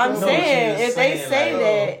No, I'm saying if they say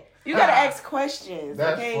that, you gotta ask questions.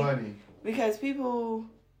 That's okay? funny. Because people,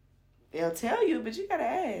 they'll tell you, but you gotta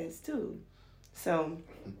ask too. So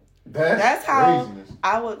that's how craziness.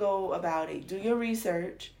 I would go about it. Do your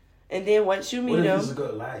research, and then once you meet him, he's a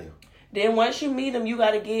good liar? Then once you meet him, you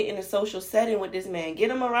gotta get in a social setting with this man. Get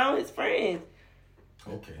him around his friends.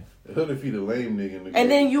 Okay. What if he the lame nigga in the group? And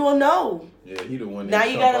then you will know. Yeah, he the one. Now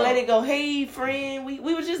you gotta let it go. Hey, friend, we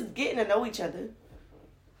were just getting to know each other.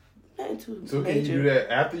 Nothing too So major. can you do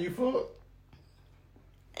that after you fuck?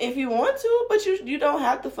 If you want to, but you don't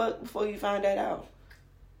have to fuck before you find that out.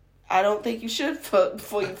 I don't think you should fuck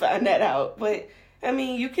before you find that out. But, I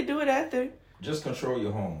mean, you could do it after. Just control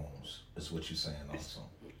your hormones, is what you're saying also.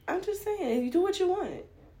 I'm just saying, you do what you want.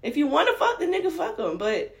 If you want to fuck the nigga, fuck him.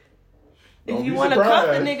 But if you want to cuff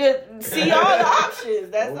the nigga, see all the options.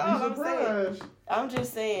 That's all I'm saying. I'm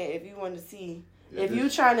just saying, if you want to see, if you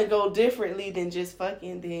trying to go differently than just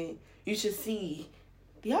fucking, then you should see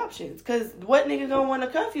the options. Because what nigga gonna want to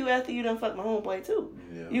cuff you after you done fuck my homeboy too?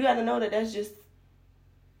 Yeah. You got to know that that's just,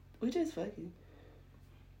 we just fucking.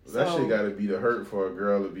 That shit gotta be the hurt for a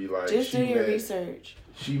girl to be like. Just do your research.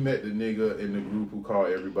 She met the nigga in the group who called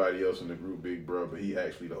everybody else in the group big bro, but he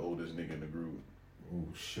actually the oldest nigga in the group.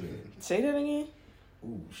 Ooh, shit. Say that again?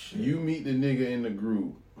 Ooh, shit. You meet the nigga in the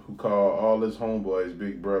group who called all his homeboys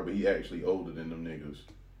big bro, but he actually older than them niggas.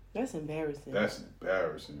 That's embarrassing. That's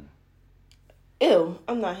embarrassing. Ew,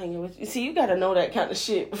 I'm not hanging with you. See, you gotta know that kind of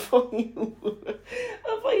shit before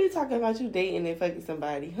you talking about you dating and fucking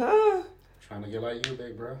somebody, huh? Trying to get like you,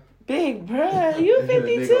 big bro. Big bro, you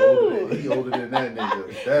 52. He older than that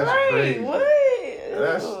nigga. That's right, crazy.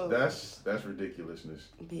 What? That's ridiculousness.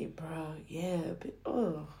 Big bro, yeah.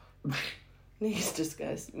 Oh, niggas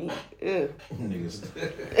disgust me. Ew. Niggas.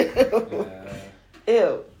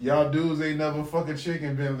 Ew. Y'all dudes ain't never fucking chick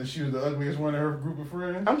and been she was the ugliest one in her group of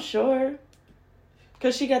friends? I'm sure.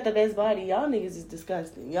 Cause she got the best body. Y'all niggas is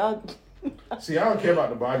disgusting. Y'all. See, I don't care about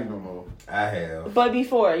the body no more. I have. But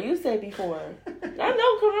before, you said before. I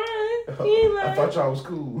know, Karan. He ain't lying. I thought y'all was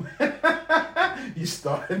cool. You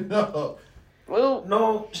starting up. Well,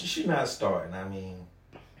 no, she not starting. I mean,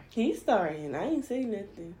 he's starting. I ain't say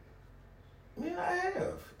nothing. Yeah, I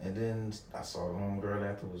have. And then I saw the homegirl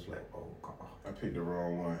after, was like, oh god, I picked the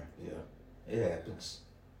wrong one. Yeah, it happens.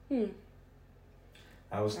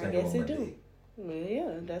 I was I thinking guess on it my do. date.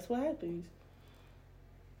 Yeah, that's what happens.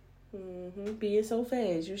 Being so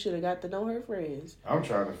fast, you should have got to know her friends. I'm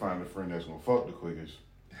trying to find a friend that's gonna fuck the quickest.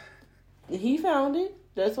 He found it.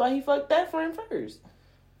 That's why he fucked that friend first.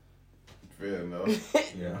 Fair enough.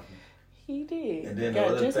 Yeah. He did. And then got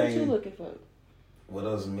the other just thing, what you looking for. With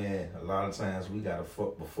us men, a lot of times we gotta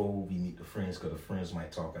fuck before we meet the friends, because the friends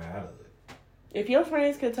might talk her out of it. If your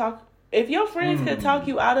friends could talk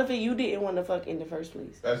you out of it, you didn't want to fuck in the first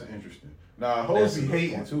place. That's interesting. Nah, hoes be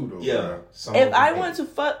hating too though. Yeah. If I want to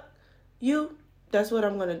fuck you, that's what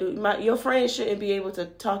I'm gonna do. Your friends shouldn't be able to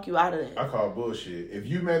talk you out of that. I call bullshit. If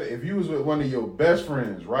you was with one of your best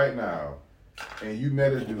friends right now, and you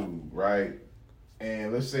met a dude, right,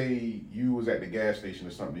 and let's say you was at the gas station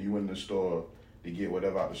or something, you went in the store to get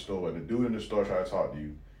whatever out the store, and the dude in the store try to talk to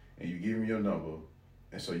you, and you give him your number,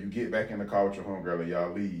 and so you get back in the car with your homegirl and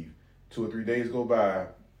y'all leave. 2 or 3 days go by,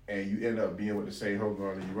 and you end up being with the same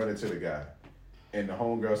homegirl, and you run into the guy. and the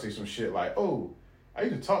homegirl say some shit like, "Oh, I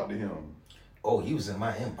used to talk to him. Oh, he was in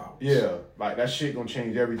my inbox." Yeah, like that shit gonna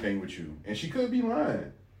change everything with you. And she could be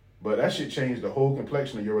lying, but that shit changed the whole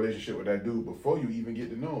complexion of your relationship with that dude before you even get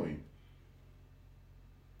to know him.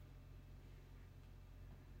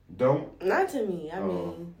 Don't. Not to me. I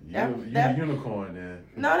mean, that unicorn then.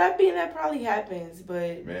 No, that probably happens,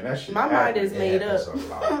 but man, that shit. My mind is made up.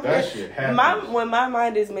 That shit happens. When my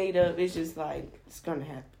mind is made up, it's just like it's gonna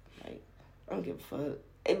happen. Like I don't give a fuck.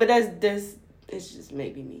 But that's it's just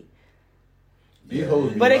maybe me.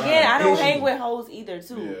 But again, I don't hang with hoes either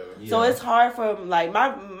too. Yeah. So it's hard for like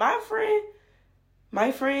my friends.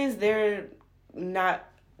 They're not.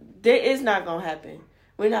 It's not gonna happen.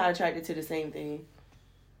 We're not attracted to the same thing.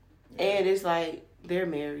 And it's like they're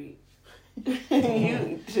married. It's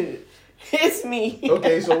me.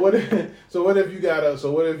 Okay, so what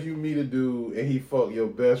if you meet a dude and he fucked your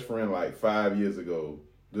best friend like 5 years ago?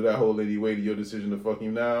 Do that hold any weight to your decision to fuck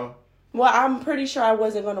him now? Well, I'm pretty sure I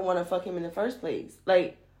wasn't gonna want to fuck him in the first place.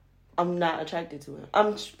 Like, I'm not attracted to him.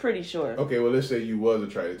 I'm pretty sure. Okay, well let's say you was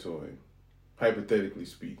attracted to him. Hypothetically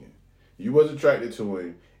speaking, you was attracted to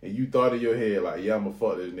him and you thought in your head like, yeah, I'ma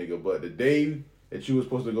fuck this nigga. But the day that you was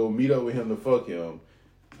supposed to go meet up with him to fuck him,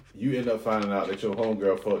 you end up finding out that your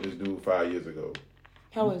homegirl fucked this dude 5 years ago.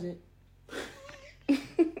 How was it?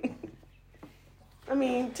 I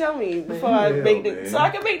mean, tell me before I make this, so I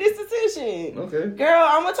can make this decision. Okay. Girl,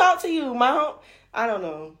 I'm gonna talk to you. I don't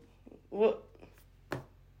know. What?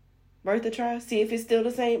 Birth a try? See if it's still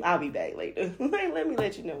the same. I'll be back later. Let me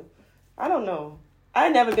let you know. I don't know.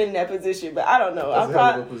 I've never been in that position, but I don't know. That's a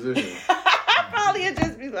hell of a position. I probably would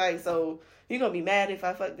just be like, so you gonna be mad if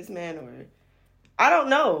I fuck this man, or I don't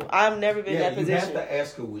know. I've never been in that position. You have to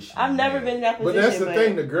ask her what she. I've never been in that position. But that's the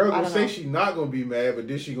thing. The girl gonna say she's not gonna be mad, but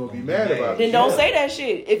then she gonna be mad about it. Then don't say that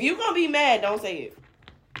shit. If you gonna be mad, don't say it.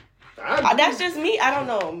 That's just me. I don't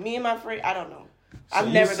know. Me and my friend. I don't know. So I've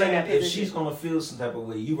never been in that position. If she's gonna feel some type of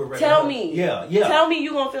way, you would tell me. Yeah. Tell me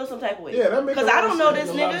you gonna feel some type of way. Yeah, that makes. Because I don't know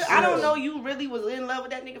this nigga. I don't know you really was in love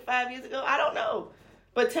with that nigga 5 years ago. I don't know.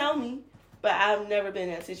 But tell me. But I've never been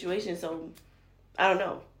in that situation, so I don't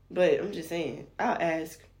know. But I'm just saying, I'll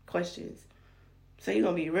ask questions. So you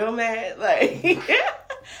gonna be real mad? Like,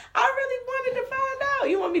 I really wanted to find out.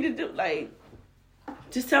 You want me to do, like,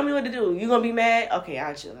 just tell me what to do. You gonna be mad? Okay,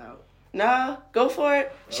 I'll chill out. Nah, go for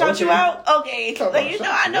it. Shout you out? Okay. Like, you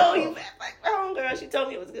know, I know you mad. Like, my homegirl, she told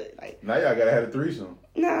me it was good. Like, now y'all gotta have a threesome.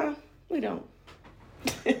 Nah, we don't.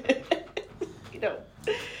 You don't.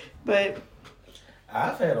 But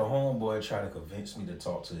I've had a homeboy try to convince me to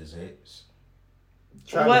talk to his ex.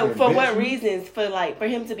 For what reasons? For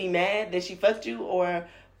him to be mad that she fucked you, or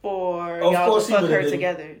for y'all to fuck her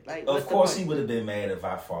together? Like, of course he would have been mad if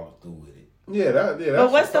I followed through with it. Yeah, that's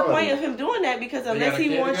but what's the point of him doing that? Because unless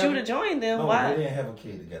he wants you to join them, no, why? They didn't have a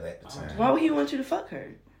kid together at the time. Why would he want you to fuck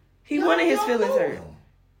her? He wanted his feelings hurt.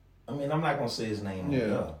 I mean, I'm not gonna say his name.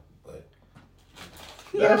 Yeah, but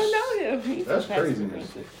you don't know him. That's crazy.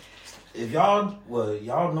 If y'all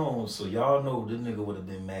know, so y'all know this nigga would have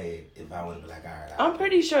been mad if I would have been like, all right. I'm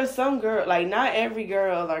pretty sure some girl, like not every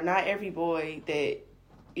girl or not every boy that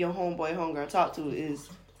your homegirl talk to is,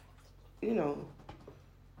 you know.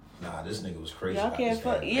 Nah, this nigga was crazy. Y'all can't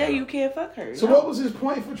fuck. Yeah, you can't fuck her. So what was his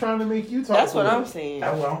point for trying to make you talk? That's to what her? I'm saying.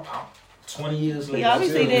 20 years later, he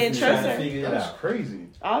obviously didn't trust her. That's crazy.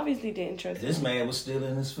 Obviously didn't trust her. This man was still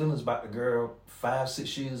in his feelings about the girl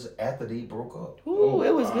 5-6 years after they broke up. Ooh,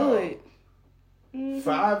 it was good. Mm-hmm.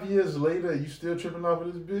 5 years later, you still tripping off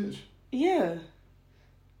of this bitch? Yeah.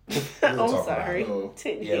 We'll I'm sorry.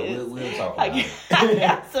 10 years. We'll talk about it. I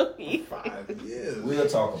got so many. 5 years. We'll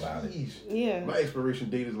talk about it. Yeah. My expiration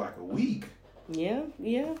date is like a week. Yeah.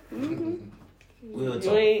 Mm-hmm. We'll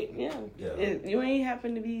talk. You ain't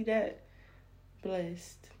happen to be that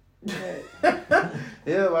blessed.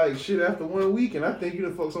 Yeah, like shit after 1 week, and I think you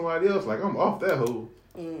done fuck somebody else. Like, I'm off that hoe.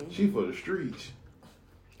 She for the streets.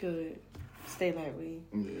 Good. Stay that way.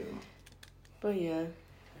 Yeah. But yeah,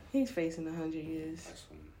 he's facing 100 years. That's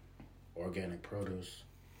some organic produce.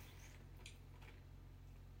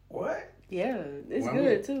 What? Yeah, it's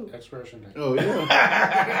good too. Expiration date. Oh yeah.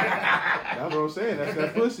 That's what I'm saying. That's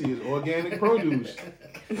that pussy. It's organic produce.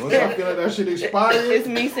 Once I feel like that shit expired, it's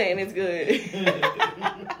me saying it's good.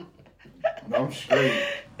 I'm straight.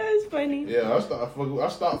 That's funny. Yeah, I stopped fucking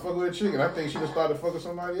with a chick, and I think she done started fucking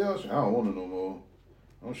somebody else. I don't want her no more.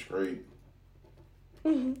 I'm straight.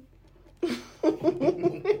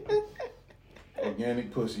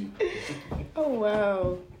 Organic pussy. Oh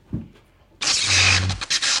wow.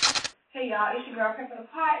 Hey y'all, it's your girl Pepper the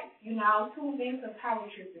Pot. You now tuned in to Power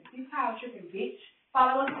Tripping. Be Power Tripping, bitch.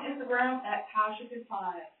 Follow us on Instagram at Power Tripping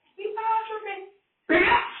Pod. Be Power Tripping.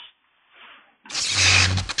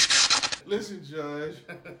 Listen, Judge,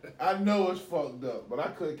 I know it's fucked up, but I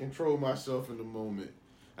couldn't control myself in the moment.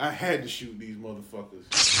 I had to shoot these motherfuckers.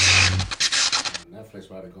 Netflix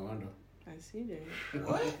about to go under. I see that.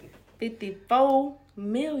 What? 54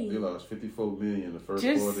 million. They lost 54 million the first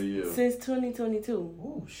just quarter of the year. Since 2022.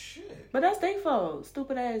 Oh, shit. But that's their fault,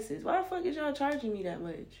 stupid asses. Why the fuck is y'all charging me that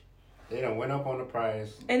much? They done went up on the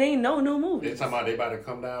price. And ain't no new They movies. talking about they about to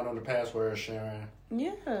come down on the password sharing.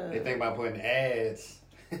 Yeah. They think about putting ads.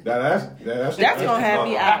 That's gonna have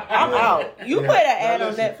me out. I'm out. You put an ad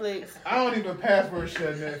on Netflix. I don't even password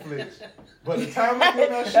share Netflix. But the time I put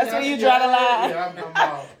that shit, that's where you draw the line. Yeah, I'm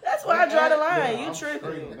out. That's where I draw the line. Yeah, you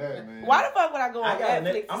tripping. That, man. Why the fuck would I go on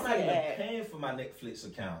Netflix? I'm not even paying for my Netflix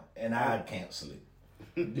account, and I cancel it.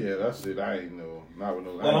 Yeah, that's it. I ain't know. Not with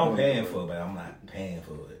no. Well, I'm paying for it, but I'm not paying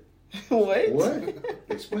for it. What?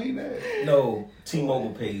 Explain that. No,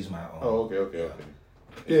 T-Mobile pays my own. Oh, okay.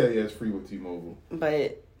 Yeah, it's free with T-Mobile.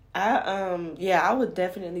 But I would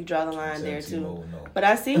definitely draw the line there too. T-Mobile, no. But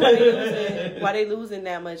I see why they losing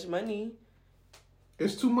that much money.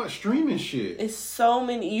 It's too much streaming shit. It's so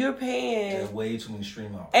many. You're paying. There's way too many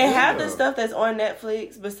streaming. And half the stuff that's on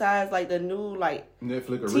Netflix, besides like the new like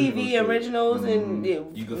Netflix TV originals and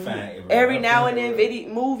you can find every now and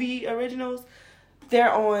then movie originals,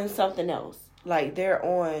 they're on something else. Like they're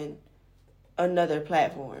on another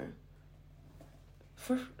platform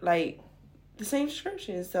for like the same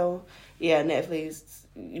subscription. So yeah, Netflix,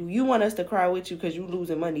 you want us to cry with you because you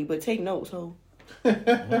losing money, but take notes, ho.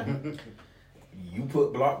 You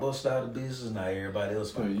put Blockbuster out of business, now everybody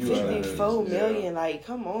else. 54 million, like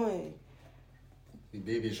come on.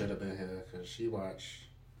 Baby should have been here because she watched.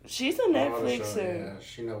 She's a Netflixer. Yeah,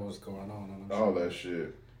 she know what's going on. All that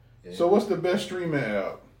shit. Yeah. So what's the best streaming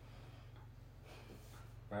app?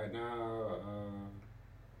 Right now,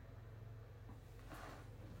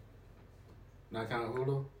 not counting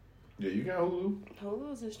Hulu. Yeah, you got Hulu.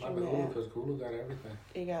 Hulu's a Not streaming Hulu app. because Hulu got everything.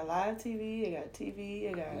 It got live TV, it got TV,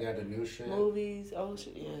 it got You got the new shit. movies. Oh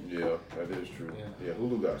shit, yeah. Yeah, that is true. Yeah.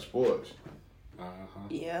 Hulu got sports.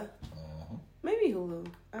 Yeah. Maybe Hulu.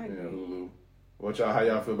 I agree. Yeah, Hulu. What y'all? How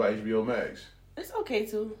y'all feel about HBO Max? It's okay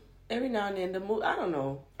too. Every now and then the movie. I don't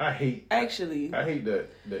know. I hate the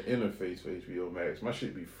interface for HBO Max. My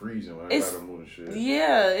shit be freezing when I try to move the shit.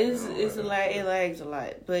 Yeah, it lags a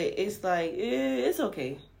lot, but it's like it's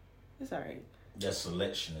okay. It's alright. Their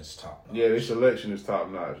selection is top notch. Yeah, their selection is top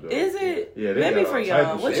notch though. Is it? Yeah, maybe for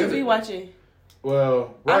y'all. What you be watching?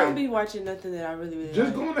 Well, I don't be watching nothing that I really just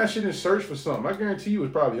like. go on that shit and search for something. I guarantee you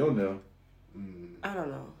it's probably on there. I don't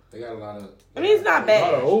know. They got a lot of. I mean, it's not bad.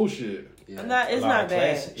 A lot of old shit. Yeah. It's not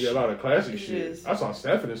bad. Yeah, a lot of classic shit. Just, I saw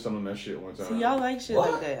Stephanie some on that shit one time. See, y'all like shit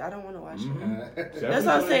like that. I don't want to watch it. That's Stephanie's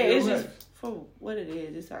what I'm saying. It's HBO just Max. for what it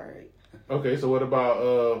is. It's alright. Okay, so what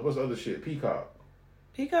about what's the other shit? Peacock.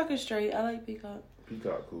 Peacock is straight. I like Peacock.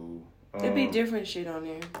 Peacock cool. There be different shit on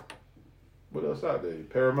there. What else out there?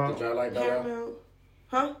 Paramount. Did y'all like Bella? Paramount.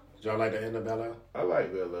 Huh? Did y'all like the end of Bella? I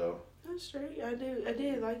like Bella. That's straight. I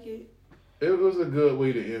did like it. It was a good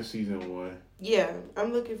way to end season 1. Yeah,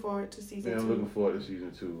 I'm looking forward to season 2. I'm looking forward to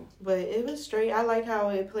season 2. But it was straight. I like how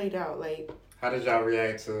it played out. Like, how did y'all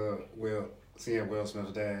react to seeing Will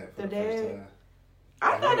Smith's dad for the first time?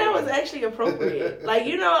 I thought that was actually appropriate. Like,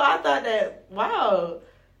 I thought that, wow.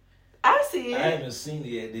 I see it. I haven't seen it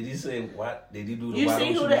yet. Did he say what? Did he do the You why see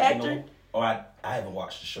don't who you the let me actor? know? Oh, I haven't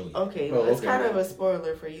watched the show yet. Okay, well, it's kind of a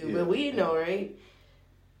spoiler for you, but we know, right?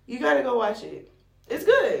 You gotta go watch it. It's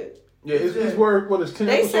good. Yeah, it's worth, what, it's 10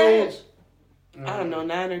 episodes? I don't know,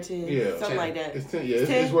 9 or 10. Yeah. Something 10. like that. It's 10, yeah,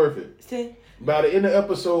 it's worth it. It's 10. By the end of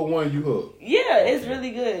episode 1, you hooked. Yeah, it's really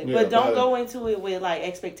good. Yeah, but don't go into it with, like,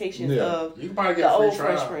 expectations of you can probably get the a free old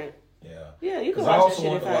trial. Fresh Prince. Yeah. Yeah, you can I watch also that shit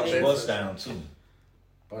want in to 5 watch days. Bust Down, too.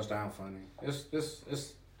 Bust Down funny. It's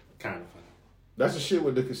kind of funny. That's the shit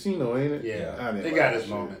with the casino, ain't it? Yeah. I didn't It like got that its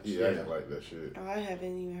shit. moments. Yeah, I didn't like that shit. Oh, I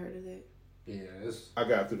haven't even heard of that. Yeah, I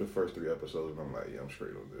got through the first 3 episodes and I'm like, yeah, I'm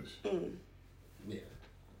straight on this. Yeah.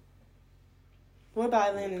 What about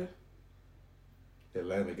Atlanta?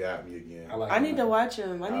 Atlanta got me again. I need to watch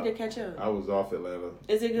them. I need to catch up. I was off Atlanta.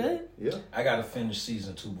 Is it good? Yeah. I got to finish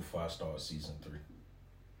season 2 before I start season 3.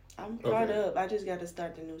 I'm caught up. I just got to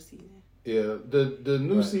start the new season. Yeah, the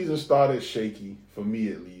new season started shaky, for me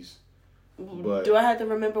at least. But do I have to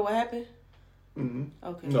remember what happened? Mm-hmm.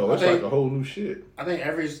 Okay. No, it's like a whole new shit. I think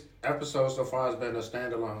every episode so far has been a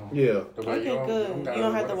standalone. Yeah. Okay, good. You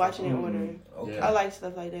don't have to watch it in order. Okay. I like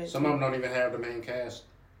stuff like that. Some of them don't even have the main cast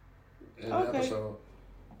in the episode.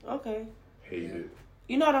 Okay. Hate it.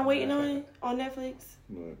 You know what I'm waiting on Netflix?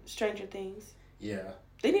 What? Stranger Things. Yeah.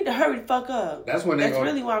 They need to hurry the fuck up. That's when they That's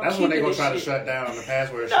really why I'm That's keeping when they gonna this try to shit. shut down the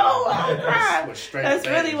password. No, I'm crying. With straight That's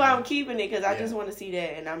really things, why man. I'm keeping it because I just want to see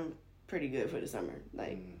that, and I'm pretty good for the summer.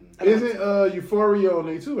 Like, Isn't Euphoria on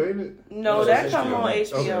there too, ain't it? no, that come on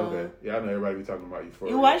HBO. Okay. Yeah, I know everybody be talking about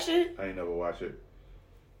Euphoria. You watched it? I ain't never watched it.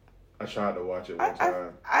 I tried to watch it one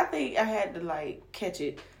time. I think I had to like catch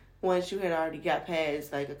it once you had already got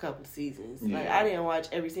past like a couple seasons. Yeah. Like I didn't watch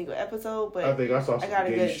every single episode, but I think I saw some got a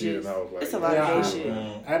gay good shit gist. and I was like, It's a lot of gay shit.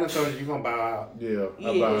 I done told you gonna bow out. Yeah,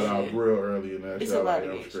 I Yeah. bowed out real early in that It's shit. a lot Like,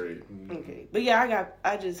 of I'm gay straight. Okay, but yeah,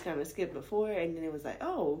 I just kind of skipped before, and then it was like,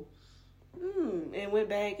 oh, and went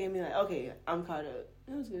back and be like, okay, I'm caught up.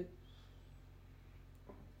 It was good.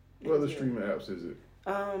 What other streaming apps is it?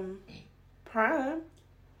 Prime.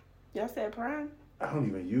 Y'all said Prime? I don't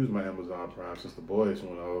even use my Amazon Prime since the boys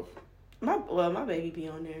went off. My baby be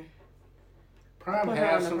on there. Prime Put her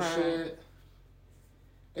has on some the Prime. shit.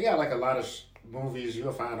 They got like a lot of movies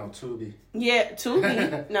you'll find on Tubi. Yeah,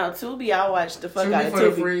 Tubi. No, Tubi. I watch the fuck Tubi out of for the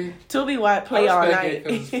Tubi. free. Tubi play all night.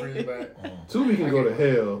 Because it's free, but Tubi can go to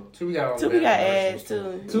hell. Tubi got all the Tubi got bad ads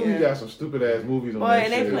versions, too. Tubi Yeah. got some stupid ass movies on Boy, that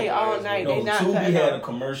and shit. they play all night. They No, not Tubi cutting had off. the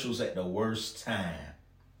commercials at the worst time.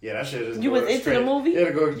 Yeah, that shit is. You was into the movie? Yeah,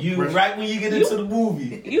 to go. You right when you get into the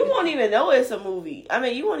movie. You won't even know it's a movie. I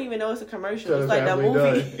mean, you won't even know it's a commercial. It's like the halfway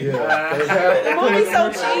movie. done. Yeah. The movie's so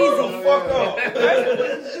cheesy. Fuck off.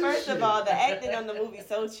 First of all, the acting on the movie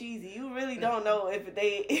so cheesy. You really don't know if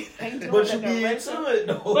they doing But you the be commercial. into it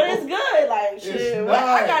though. But it's good. Like shit. It's Well,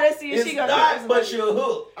 I not. gotta see if It's she gonna. not, but you're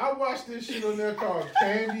hooked. I watched this shit on there called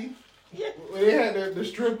Candy. Where they had the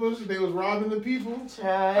strippers, they was robbing the people. It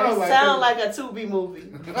I was like, sound like a Tubi movie.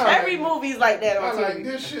 Every movie's like that I on was like, Tubi.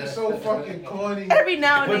 this shit so fucking corny. Every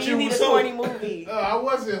now and But then you you need a was so- corny movie. I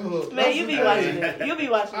wasn't hooked. Man, you be That's watching the thing. it. You be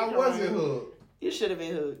watching it. I wasn't hooked. You should have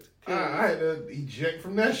been hooked. I had to eject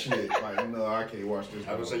from that shit. Like, no, I can't watch this.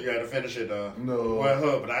 I would say you had to finish it though. No.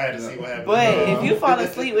 Well, but I had to see what happened. But No. if you fall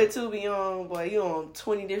asleep with Tubi on, boy, you on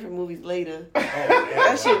 20 different movies later. Oh, man.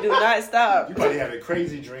 That shit do not stop. You probably having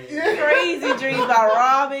crazy dreams. Crazy dreams about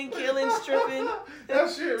robbing, killing, stripping, That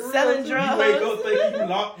shit real selling too. drugs. You wake up thinking you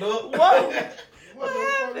locked up. Whoa. What the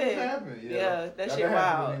fuck just happened? Yeah, that shit happened to me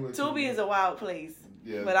wild. with Tubi is a wild place.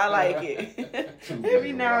 Yeah. But I like it. Tubi Every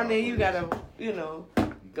is a now and wild then you place. gotta,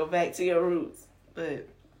 go back to your roots. But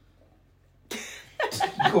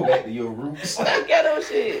Go back to your roots. that ghetto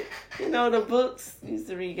shit. The books. Used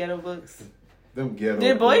to read ghetto books. Them ghetto.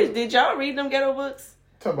 Did y'all read them ghetto books?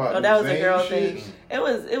 Talk about Oh, that was a Zane girl shit. thing. It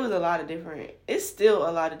was a lot of different. It's still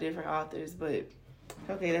a lot of different authors, but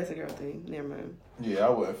okay, that's a girl thing. Never mind. Yeah, I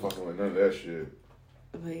wasn't fucking with none of that shit.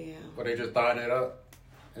 But yeah, But they just thought it up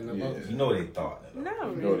in the Yeah. books. You know they thought that.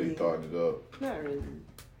 not You know really. they thought it up. Not really.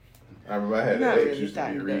 I remember I had Not an ex really used to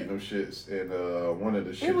thought be it reading up. them shits, and one of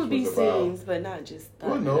the shits It would be was about. scenes, but not just.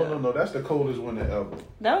 Well, no. That's the coldest winter ever.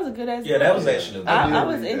 That was a good ass. Yeah, that book. was actually a good I did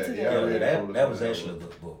was read into that. that. Yeah, I Yeah, read that, Coldest that was Winter actually a Ever.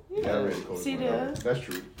 good book. Yeah, I read the coldest See winter there? ever. That's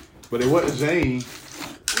true. But it wasn't Zane.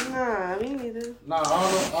 Nah, me neither. Nah,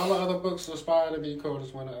 all the other books aspire to be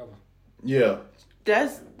coldest winter ever. Yeah,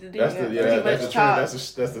 That's that's pretty the much top. that's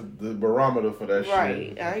the barometer for that Right,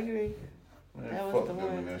 shit. I agree. Man, That was fuck the them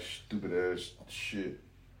one. and that stupid ass shit.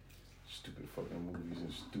 Stupid fucking movies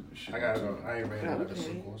and stupid shit. I gotta go. I ain't read none of the Okay.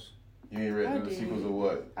 sequels. You ain't read I none of the did. sequels of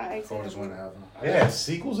what? I actually Coldest winter ever. They had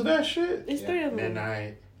sequels of that shit? It's three of them.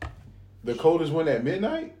 Midnight. The coldest one at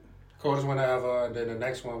midnight? Coldest winter ever. And then the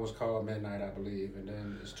next one was called Midnight, I believe. And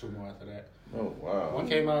then there's two more after that. Oh, wow. One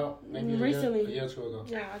came out maybe Recently. a year or two ago.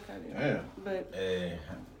 Yeah, I got it. Damn. But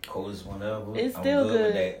Coldest one ever. It's I'm still good with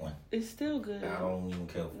good. that one. it's still good. I don't even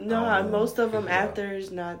care. No, most of them after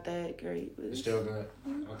is not that great. But It's still good.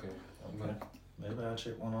 Mm-hmm. Okay. Okay. Maybe I'll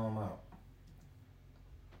check one of them out.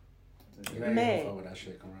 You ain't Man. even fuck with that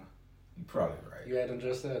shit, Karan. You probably right. You hadn't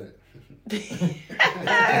just said it.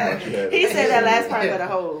 He said that last part for the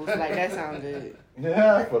hoes. Like that sounds good.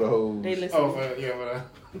 Yeah, for the whole. They listen. Oh, but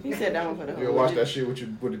He said that one for the You hoes. watch that shit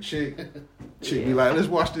with a chick. Chick be like, let's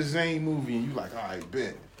watch this Zane movie. And you like, all right,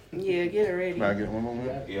 bet. Yeah, get it ready. Can I get one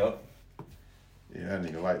more? Yep. Yeah, that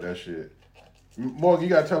nigga like that shit. Morgan, you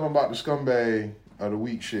gotta tell them about the scumbag of the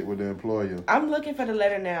week shit with the employer. I'm looking for the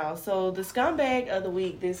letter now. So the scumbag of the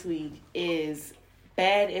week this week is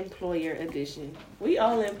Bad Employer Edition. We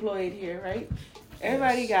all employed here, right?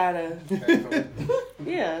 Everybody got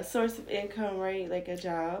a source of income, right? Like a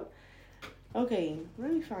job. Okay,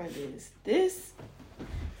 let me find this. This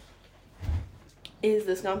is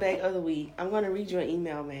the scumbag of the week. I'm going to read you an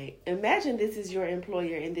email, Meg. Imagine this is your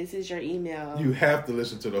employer and this is your email. You have to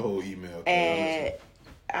listen to the whole email. And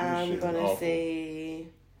I'm shit going to awful. say,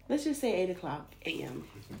 let's just say 8:00 a.m.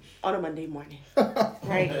 on a Monday morning,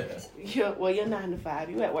 right? You're 9 to 5.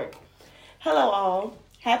 You at work. Hello, all.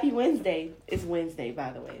 Happy Wednesday. It's Wednesday,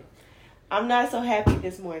 by the way. I'm not so happy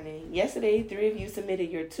this morning. Yesterday, 3 of you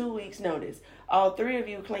submitted your 2 weeks notice. All 3 of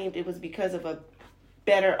you claimed it was because of a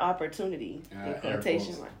better opportunity, in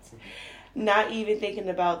quotation marks. Not even thinking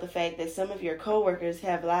about the fact that some of your coworkers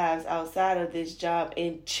have lives outside of this job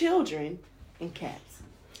and children, in caps.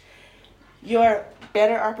 Your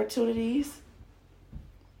better opportunities,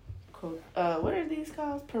 quote, what are these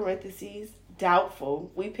called? Parentheses.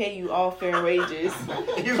 Doubtful. We pay you all fair wages.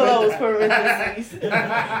 Close parentheses.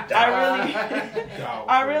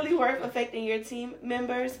 Are really worth affecting your team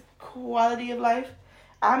members' quality of life.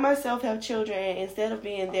 I myself have children, and instead of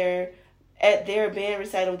being there at their band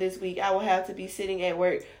recital this week, I will have to be sitting at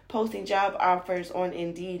work posting job offers on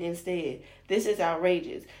Indeed instead. This is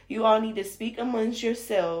outrageous. You all need to speak amongst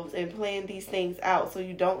yourselves and plan these things out so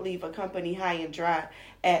you don't leave a company high and dry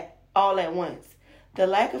all at once. The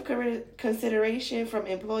lack of consideration from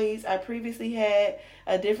employees I previously had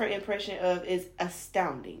a different impression of is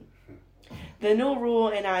astounding. The new rule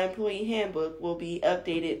in our employee handbook will be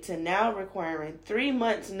updated to now requiring 3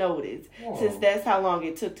 months notice, since that's how long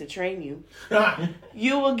it took to train you.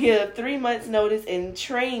 You will give 3 months notice and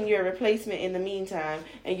train your replacement in the meantime,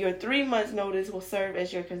 and your 3 months notice will serve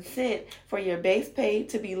as your consent for your base pay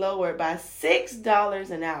to be lowered by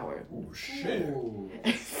 $6 an hour. Oh, shit.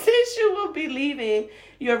 Since you will be leaving,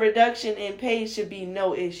 your reduction in pay should be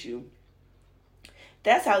no issue.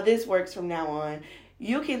 That's how this works from now on.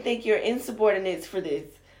 You can thank your insubordinates for this.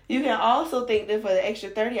 You can also thank them for the extra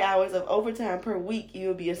 30 hours of overtime per week you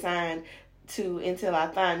will be assigned to until I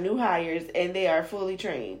find new hires and they are fully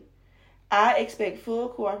trained. I expect full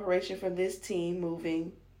cooperation from this team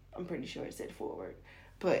moving, I'm pretty sure it said forward,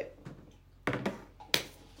 but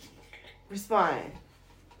respond.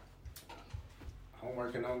 I'm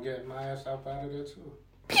working on getting my ass up out of there too.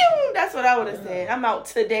 Pew! That's what I would have said. I'm out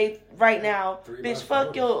today, right now. Bitch,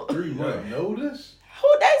 fuck your... 3 month notice? Who?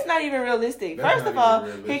 That's not even realistic. First of all,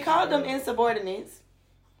 he called them insubordinates.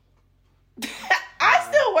 I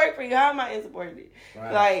still work for you. How am I insubordinate?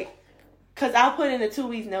 Right. Like, because I put in a 2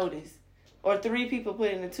 weeks notice. Or 3 people put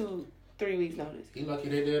in a 3 weeks notice. He lucky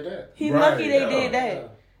they did that. He lucky they did that.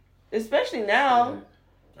 Yeah. Especially now.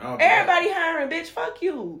 Everybody hiring, bitch. Fuck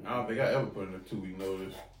you. I don't think I ever put in a 2 week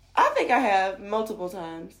notice. I think I have multiple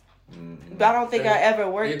times. Mm-hmm. But I don't think I ever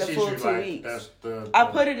worked the full 2 weeks. I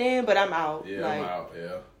put it in, but I'm out. Yeah, like, I'm out,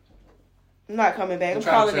 yeah. I'm not coming back. I'm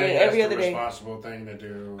calling it every other day. Responsible thing to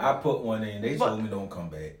do. I put one in. They told me don't come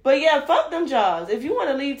back. But yeah, fuck them jobs. If you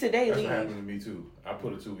want to leave today, That's leave. what happened to me too. I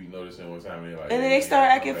put a 2 week notice in one time, and they're like, and then they start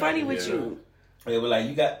acting funny with you. They were like,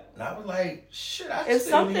 "You got," and I was like, "Shit, I if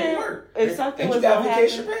still need to work." If something was gonna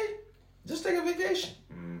vacation pay, just take a vacation.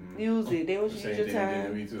 Use it. They want you to use your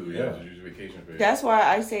time. Me too. Yeah, just use vacation pay. That's why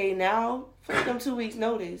I say now, fuck them 2 weeks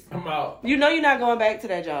notice. I'm out. You know you're not going back to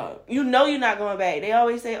that job. You know you're not going back. They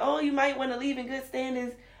always say, "Oh, you might want to leave in good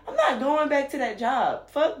standings." I'm not going back to that job.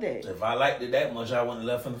 Fuck that. If I liked it that much, I wouldn't have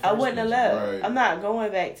left from the first I wouldn't have left. Right. I'm not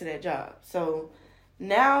going back to that job. So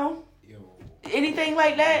now, anything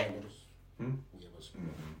like that,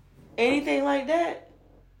 anything like that,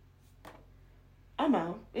 I'm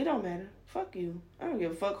out. It don't matter. Fuck you. I don't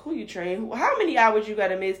give a fuck who you train. How many hours you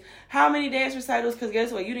gotta miss? How many dance recitals? Because guess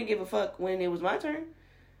what? You didn't give a fuck when it was my turn.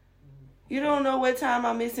 You don't know what time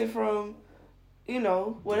I'm missing from,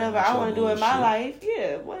 whatever I want to do in my life.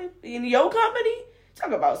 Yeah. What? In your company?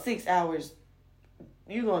 Talk about 6 hours.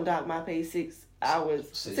 You gonna dock my pay 6 hours.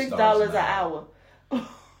 $6 an hour.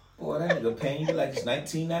 Boy, that nigga paying you like it's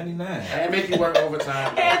 $19.99. And make you work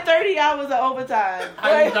overtime. And 30 hours of overtime.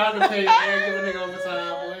 How you doctor pay and give a nigga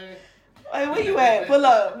overtime, boy? Hey, where you at? Pull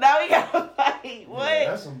up. Now we gotta fight. What?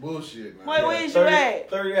 Yeah, that's some bullshit, man. Wait, where's you at?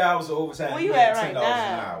 30 hours of overtime. Where you at right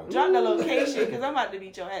now? Drop the location, because I'm about to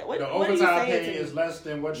beat your ass. What overtime pay is less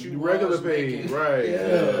than what you regular pay, right?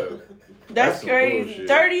 Yeah. That's crazy.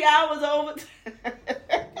 30 hours of overtime.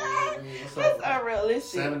 That's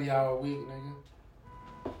unrealistic. 70-hour week, nigga.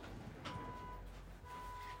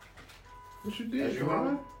 What you did,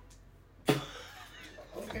 Ron?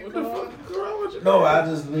 Okay, what the fuck is wrong with you? No, I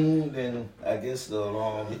just leaned and I guess the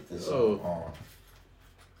alarm hit this arm.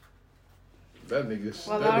 That nigga,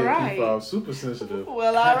 well, that nigga right. keep off super sensitive.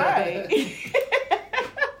 Well, all right.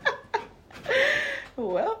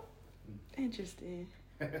 Well, interesting.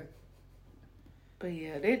 But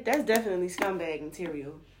yeah, that's definitely scumbag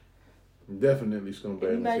material. Definitely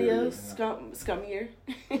scumbag Anybody material. else scummier?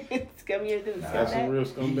 Scummier than the scumbag? That's some real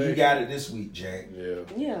scumbag. You got it this week, Jack. Yeah.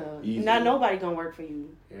 Yeah. Easy. Not nobody gonna work for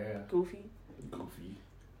you. Yeah. Goofy.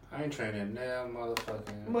 I ain't training now,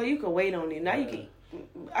 motherfucking. Well, you can wait on it. Now you can.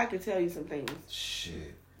 I can tell you some things.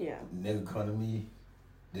 Shit. Yeah. Nigga come to me.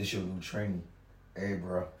 This your new training. Hey,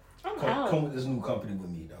 bro. I'm come, out. Come with this new company with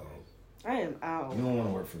me, dog. I am out. You don't want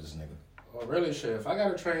to work for this nigga. Oh, really? Shit. If I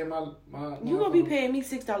gotta train my you gonna be paying me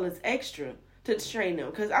 $6 extra to train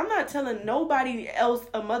them, cause I'm not telling nobody else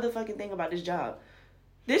a motherfucking thing about this job.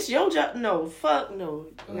 This your job? No, fuck no.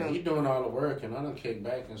 No. You doing all the work, and I don't kick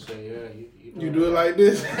back and say, yeah, you do it like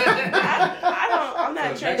this. I'm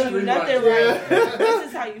not training you nothing right. This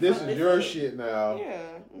is how you. This is your shit now.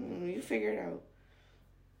 Yeah, you figure it out.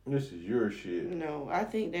 This is your shit. No, I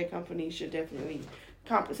think that company should definitely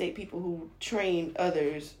compensate people who train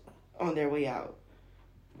others on their way out.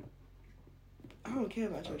 I don't care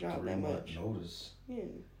about your job that much. Notice. Yeah,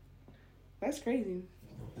 that's crazy.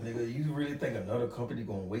 Nigga, you really think another company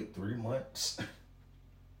gonna wait 3 months?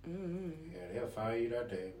 Mm-hmm. Yeah, they'll fire you that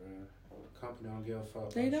day, man. The company don't give a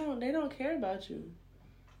fuck. They don't care about you.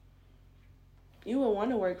 You would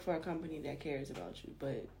want to work for a company that cares about you,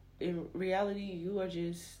 but in reality, you are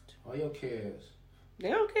just. All your kids. They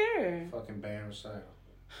don't care. Fucking band recital.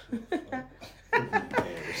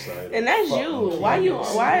 And that's you.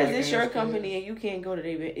 Why is this your company and you can't go to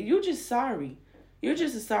their? You just sorry. You're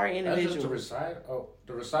just a sorry individual. That's just the recital. Oh,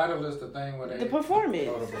 the recital is the thing where they the performance.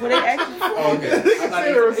 Oh, the where they actually. Oh, okay.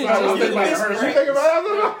 I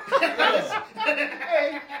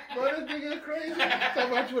Hey, bro, this nigga is crazy.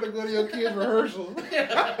 Talking about you want to go to your kids' rehearsal.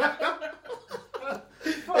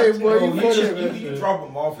 Hey, boy, you drop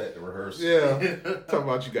them off at the rehearsal. Yeah. Talking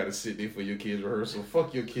about you got to sit there for your kids' rehearsal.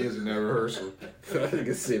 Fuck your kids in that rehearsal. I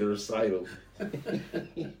nigga say the recital.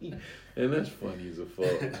 And that's funny as a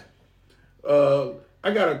fuck.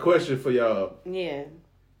 I got a question for y'all. Yeah.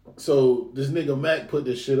 So this nigga Mac put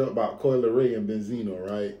this shit up about Coi Leray and Benzino,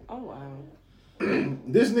 right? Oh wow.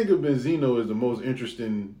 This nigga Benzino is the most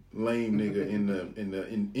interesting lame nigga in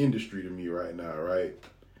the industry to me right now, right?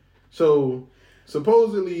 So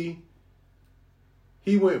supposedly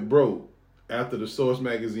he went broke after the Source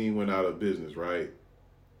magazine went out of business, right?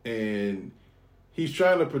 And he's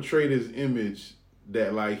trying to portray this image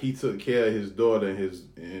that like he took care of his daughter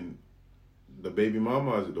and the baby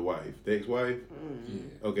mama, or is it the wife? The ex-wife?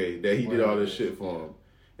 Mm-hmm. Okay, that he did all this shit for him.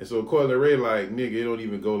 And so Coi Leray like, nigga, it don't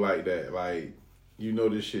even go like that. Like, you know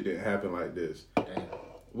this shit didn't happen like this. Damn.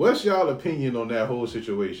 What's y'all opinion on that whole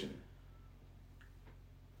situation?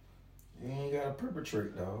 You ain't got to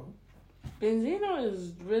perpetrate, dog. Benzino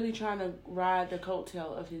is really trying to ride the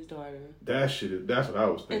coattail of his daughter. That's what I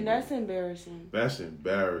was thinking. And that's embarrassing. That's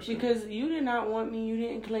embarrassing. Because you did not want me, you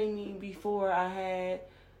didn't claim me before I had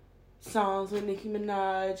songs with Nicki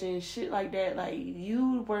Minaj and shit like that. Like,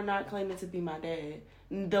 you were not claiming to be my dad.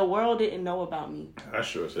 The world didn't know about me. I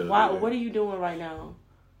sure said Why? What are you doing right now?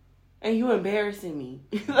 And you embarrassing me.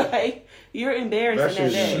 Like, you're embarrassing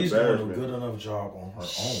that dad. She's doing a good enough job on her own.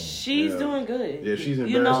 She's doing good. Yeah, she's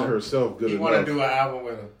embarrassing herself good enough. He want to do an album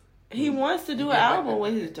with her. He wants to do an album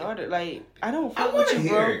with his daughter. Like, I don't fuck with you,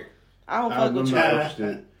 bro. I don't fuck with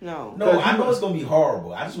you. No, I know it's going to be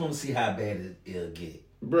horrible. I just want to see how bad it'll get.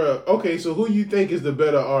 Bruh, okay, so who you think is the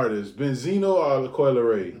better artist, Benzino or Coi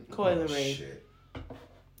Leray? Coi Leray. Shit.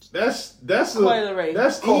 That's Coi Leray.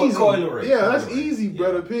 That's easy. Coi Leray. Yeah, that's easy,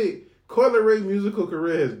 brother. Pick. Coi Leray's musical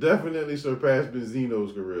career has definitely surpassed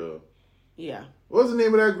Benzino's career. Yeah. What's the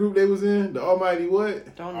name of that group they was in? The Almighty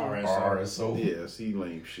what? Don't know. RSO. Yeah, see,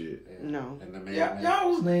 lame shit. Yeah. No.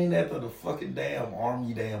 Y'all was named after the fucking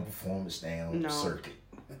Army performance circuit.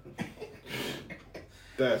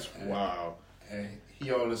 That's wow. Hey,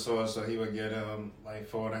 he owned the Source, so he would get like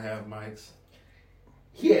 4.5 mics.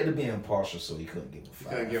 He had to be impartial, so he couldn't give him 5.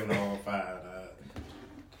 He couldn't give him the whole 5.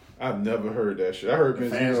 I've never heard that shit. I heard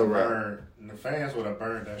Benzino rap. The fans would have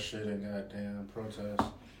burned that shit in goddamn protest.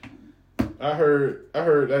 I heard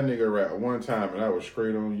that nigga rap one time, and I was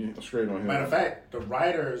straight on him. Matter of fact, the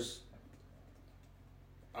writers,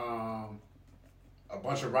 a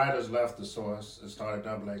bunch of writers left the Source and started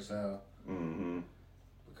Double XL. Mm-hmm.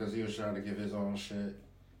 Because he was trying to give his own shit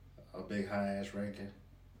a big high ass rating.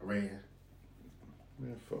 Man,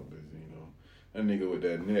 fuck Benzino. That nigga with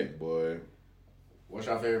that neck, boy. What's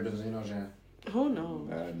your favorite Benzino jam? Who knows?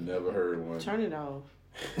 I never heard one. Turn it off.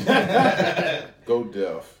 Go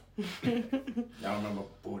deaf. Y'all remember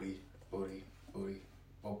Booty.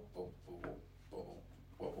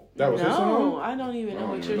 That was his song? No, I don't even know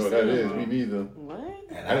what you're saying. That is me neither. What?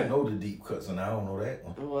 And I know the deep cuts, and I don't know that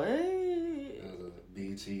one. What? It was a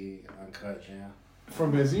BT Uncut jam.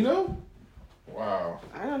 From Benzino? Wow.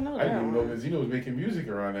 I don't know I that didn't even one. know Benzino was making music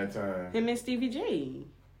around that time. Him and Stevie J.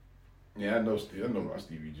 Yeah, I know about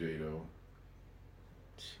Stevie J though.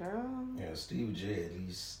 Child. Yeah, Stevie J at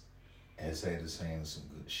least Has had his hands some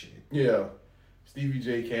good shit. Yeah. Stevie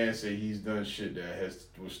J can say he's done shit that has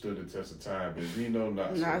withstood the test of time, but Zeno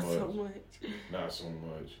not so much. Not so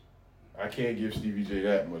much. I can't give Stevie J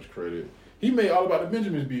that much credit. He made All About the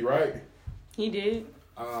Benjamins beat, right? He did.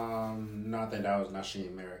 No, I think that was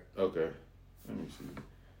Nasheem Merrick. Okay. Let me see.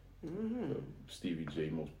 Stevie J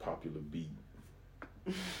most popular beat.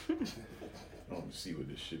 I want to see what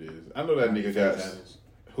this shit is. I know that nigga got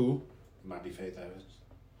who? Might be Faith Evans.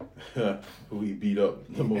 Who he beat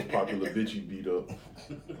up? The most popular bitch he beat up.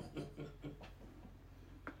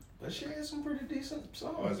 But she had some pretty decent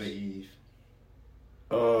songs. Or was it Eve?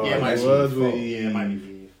 Yeah, it might be with Eve. Yeah, it might be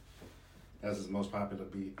Eve. That's his most popular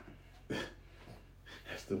beat.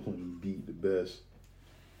 That's the one he beat the best.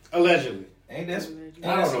 Allegedly. Ain't that's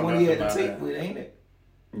I the one he had to take with, ain't it?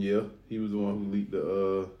 Yeah, he was the one who leaked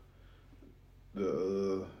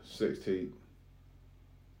the sex tape.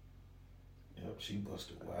 Yep, she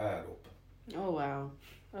busted wide open. Oh wow.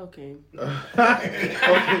 Okay.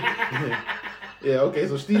 Yeah, okay,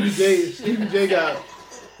 so Stevie J got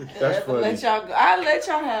that's funny. Let y'all go. I let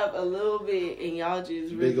y'all have a little bit and y'all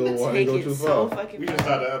just really take it too so far. fucking We just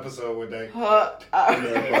started the episode with that.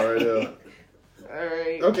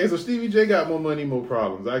 Alright. Okay, so Stevie J got more money, more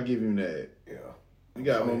problems. I give him that. Yeah. He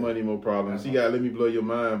got more money, more problems. He got Let Me Blow Your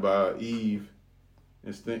Mind by Eve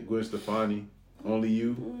and Gwen Stefani. Only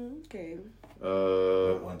You. Okay.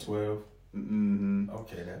 112. Mm-hmm.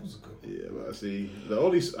 Okay, that was a good one. Yeah, but I see.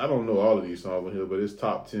 I don't know all of these songs on here, but his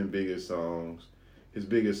top 10 biggest songs. His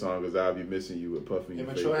biggest song is I'll Be Missing You with Puffy. Yeah,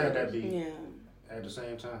 but Troy had that beat. Yeah. At the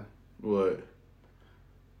same time. What?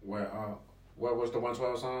 What was the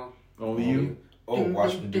 112 song? Only You? Oh,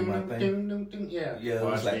 Watch Me Do My Thing. Yeah. Yeah, it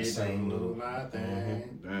was like the same little. My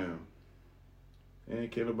thing. Damn. And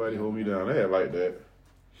can't nobody hold me down. They had like that.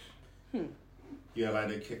 You had like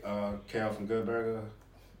the Cal from Good Burger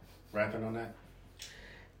rapping on that?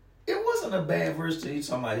 It wasn't a bad verse till he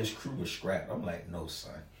talking about his crew was scrapped. I'm like, no,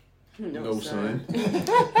 son. No, son.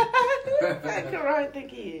 I think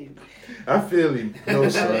he is. I feel him. No,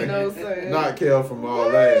 son. No, son. Not Kel from all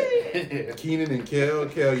that. Keenan and Kel,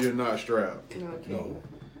 you're not strapped. Okay. No.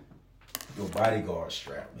 Your bodyguard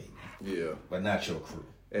strap, maybe. Yeah. But not your crew.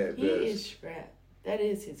 At He best. is strapped. That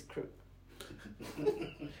is his crew.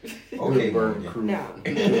 Okay, Burger Crew. No.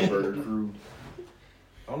 Burger Crew.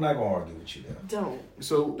 I'm not going to argue with you there. Don't.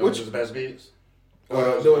 So, Those are the best beats?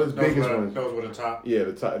 Those his biggest ones. Those were the top? Yeah,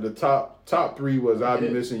 the top three was I'll Be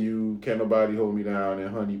Missing You, Can't Nobody Hold Me Down, and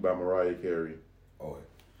Honey by Mariah Carey. Oh,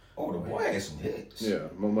 the boy had some hits. Yeah,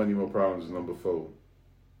 More Money, More Problems is number 4.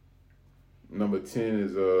 Number 10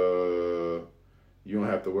 is You Don't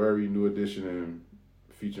Have to Worry, New Edition and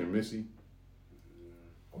featuring Missy.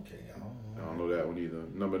 Okay, I don't know that one either.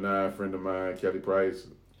 Number 9, Friend of Mine, Kelly Price.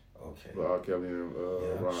 Okay. R. Kelly and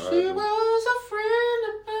Ron She Isley. was a friend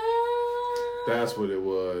of mine. That's what it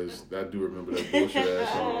was. I do remember that bullshit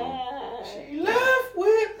ass song. She left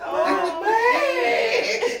with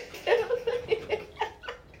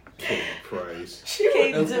Price. She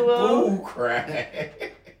King Duo. Boo cry.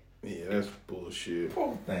 Yeah, that's bullshit.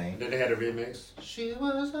 Poor thing. Then they had a remix. She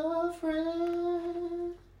was a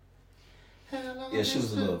friend. Yeah, she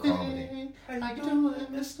was a little comedy. How you doing,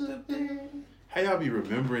 Mr. Big? How y'all be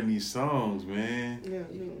remembering these songs, man? Yeah.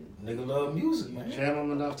 Nigga love music, man. Jam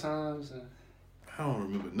them enough times. And I don't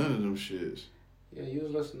remember none of them shits. yeah, you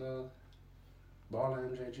was listening to Ball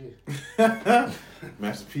and MJG.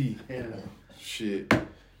 Master P. Yeah. Shit.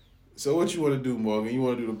 So what you want to do, Morgan? You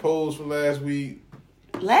want to do the polls for last week?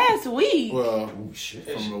 Last week? Well, shit.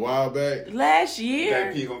 From a while back? Last year?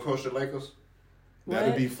 That P gonna coach the Lakers?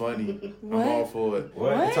 That'd be funny. What? I'm all for it.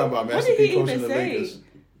 What? You talking about What Master did P he coaching even the say? Lakers?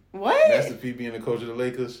 What? Master P being the coach of the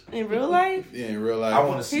Lakers? In real life? Yeah, in real life. I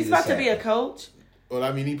want to see He's this about to be a happen. coach. Well,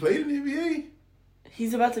 I mean, he played in the NBA.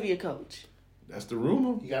 He's about to be a coach. That's the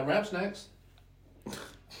rumor. You got rap snacks?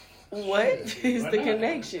 What is the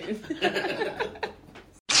connection?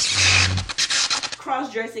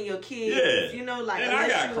 Cross-dressing your kids. Yeah. You know, like... And I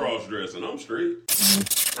got unless you- cross-dressing. I'm straight.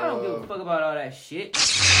 I don't give a fuck about all that shit.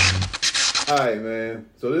 All right, man.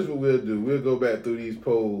 So this is what we'll do. We'll go back through these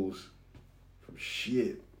polls from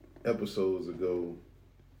shit episodes ago.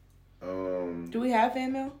 Do we have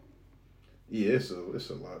fan mail? Yeah, it's a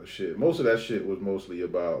lot of shit. Most of that shit was mostly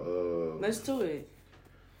about Let's do it.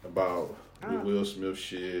 about the Will Smith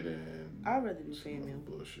shit and I'd rather do fan mail.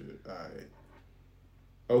 bullshit. All right.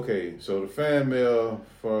 Okay, so the fan mail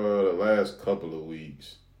for the last couple of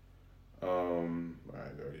weeks. All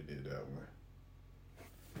right, I already did that one.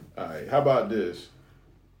 All right, how about this?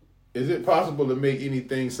 Is it possible to make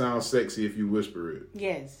anything sound sexy if you whisper it?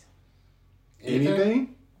 Yes.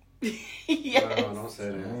 Anything? Yes. No, don't say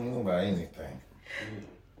that. about anything.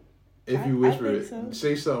 If you whisper I it, think so.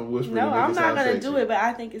 say something whisper. No, to make I'm it not sound gonna sexy. do it, but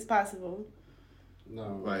I think it's possible.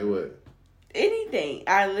 No. Like what? Anything.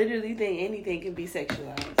 I literally think anything can be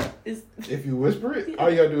sexualized. It's, If you whisper it, all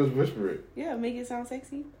you gotta do is whisper it. yeah, make it sound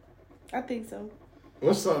sexy. I think so.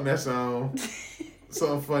 What's something that sound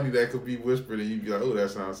something funny that could be whispered and you be like, oh, that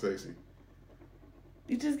sounds sexy.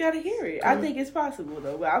 You just gotta hear it. I think it's possible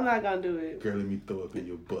though, but I'm not gonna do it. Girl, let me throw up in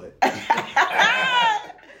your butt.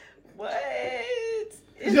 What?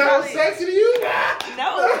 Is that sexy to you?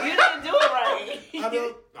 No, you didn't do it right. I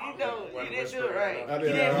don't. You didn't do it right. I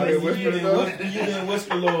didn't whisper enough. You didn't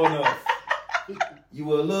whisper low enough. You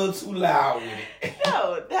were a little too loud with it.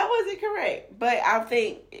 No, that wasn't correct. But I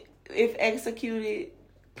think if executed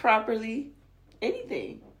properly,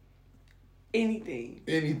 anything can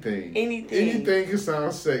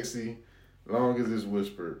sound sexy, long as it's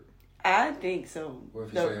whispered. I think so. What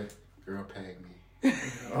if you say, "Girl, peg me"?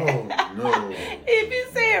 Oh no! If you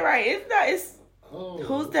say it right, it's not. It's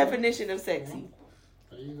whose definition of sexy?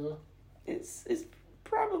 There you go. It's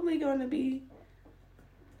probably going to be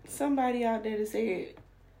somebody out there to say it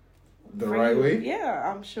the right way.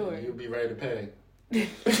 Yeah, I'm sure. You'll be ready to peg. He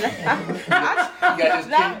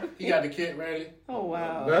He got the kit ready. Oh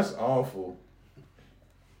wow. That's awful.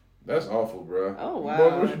 That's awful, bro. Oh wow.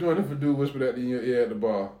 Boy, what you doing if a dude whisper that in your ear at the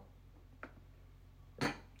bar?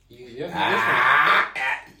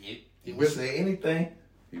 He would say anything.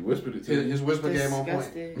 He whispered it to you. His whisper game on point.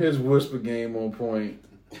 Disgusting. His whisper game on point.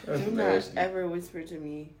 That's Do nasty. not ever whisper to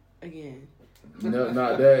me again. No,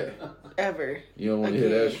 not that. Ever. You don't want to hear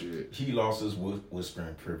that shit. He lost his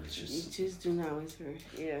whispering privileges. You just do not whisper.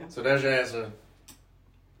 Yeah. So that's your answer.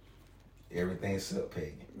 Everything except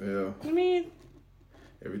pegging. Yeah. I mean,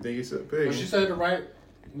 everything except pegging. Well, she said the right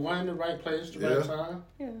one in the right place, the right time.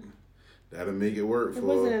 Yeah. That'll make it work It for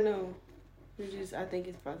wasn't her. a no. It just, I think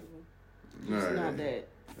it's possible. It's Alright. not that.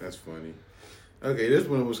 That's funny. Okay, this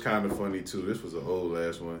one was kind of funny too. This was an old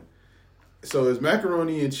last one. So is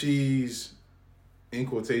macaroni and cheese in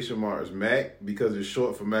quotation marks Mac because it's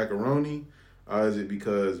short for macaroni, or is it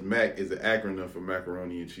because Mac is an acronym for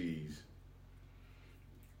macaroni and cheese?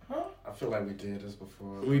 I feel like we did this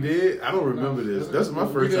before. We did? I don't remember this. That's my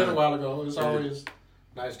We first did time. a while ago. It's Yeah. always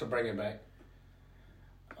nice to bring it back.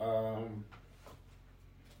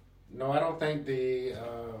 No, I don't think the.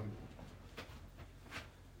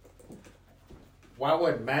 Why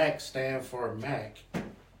would Mac stand for Mac?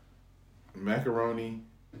 Macaroni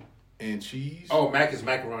and cheese? Oh, Mac is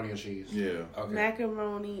macaroni and cheese. Yeah. Okay.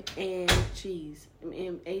 Macaroni and cheese.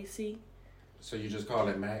 MAC. So you just call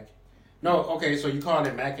it Mac? No, okay, so you call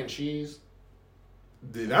it mac and cheese?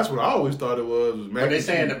 That's what I always thought it was mac Are they and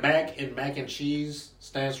saying cheese. the Mac in mac and cheese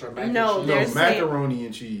stands for mac No, and they're cheese? No, macaroni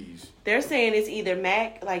and cheese. They're saying it's either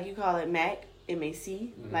Mac, like you call it Mac,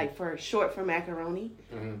 MAC, like for short for macaroni,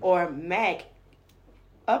 or Mac,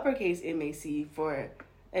 uppercase MAC for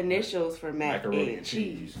initials for mac Macaroni and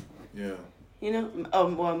cheese. Yeah. You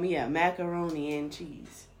know? Yeah, macaroni and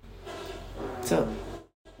cheese. So.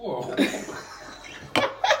 Whoa.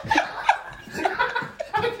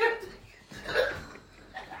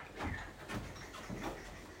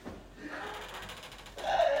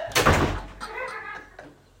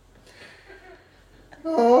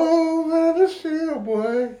 Oh man, this shit,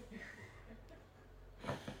 boy.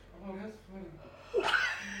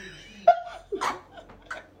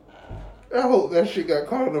 I hope that shit got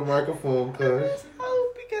caught on the microphone, cuz.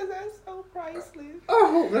 Oh, because that's so priceless. I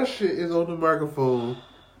hope that shit is on the microphone.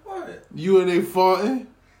 What? You and they farting?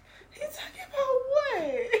 He's talking about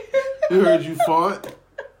what? We heard you fart.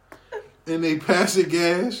 And they passing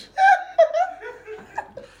gas.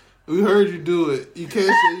 We heard you do it. You can't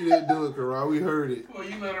say you didn't do it, Karan. We heard it. Well,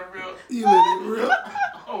 you let her rip. You let it rip.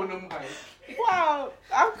 Oh, the mic. Wow,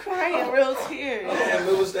 I'm crying real tears. And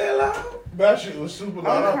it was that loud? That shit was super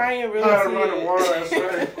loud. I'm crying real I had to run the tears. water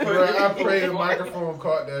outside. Bro, I pray the microphone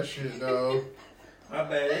caught that shit, dog. My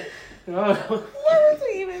bad. What was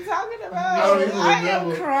he even talking about? I don't even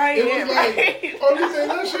remember. am crying. It was like, right only thing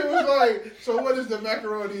that shit was like, so what is the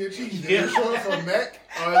macaroni and cheese? Is it short for Mac?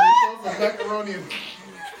 Or is it short for macaroni and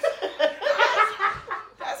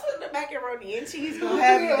That's what the macaroni and cheese gonna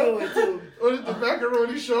have you doing too. What is the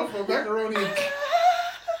macaroni short for macaroni and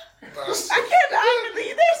I cannot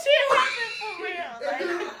believe that shit happened for real. Like,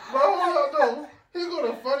 Bro, hold up, though. Here go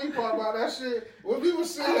the funny part about that shit. When we were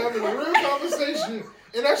sitting having a real conversation,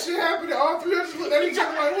 and that shit happened, and all three of us looked at each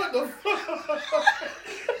other like, what the fuck?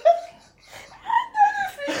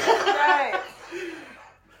 right.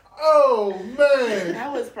 Oh, man.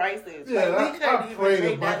 That was priceless. Yeah, Like, we couldn't I even pray the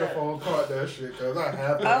make that up. microphone caught that shit because I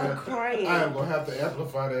have to. I'm crying. I am gonna have to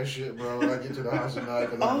amplify that shit, bro, when I get to the house tonight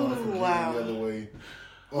because I'm gonna forget wow. the other way.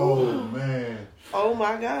 Oh man. Oh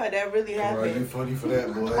my God, that really happened. Right, you funny for that,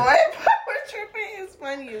 boy. Boy, power tripping is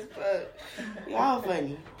funny as fuck. Y'all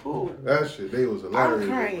funny. Ooh. That shit, they was hilarious. I'm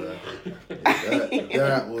crying.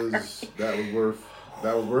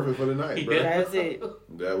 That was worth it for the night, bro. That's it.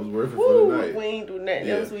 That was worth it Woo, for the night. we ain't do nothing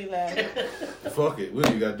else. We laugh. Fuck it. We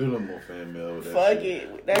ain't got to do no more fan mail with that Fuck shit.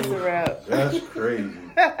 it. That's a wrap. That's crazy.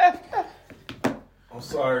 I'm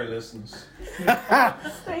sorry, listeners.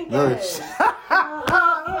 Thank God. Nice. This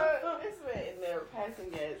man in there passing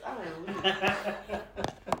gas. I don't know.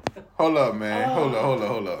 Hold up, man.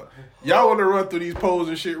 Hold up. Y'all want to run through these polls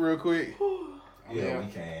and shit real quick? Yeah,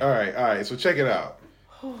 we can. All right. So check it out.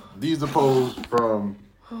 These are polls from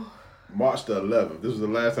March the 11th. This was the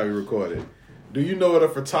last time we recorded. Do you know what a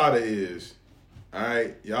frittata is? All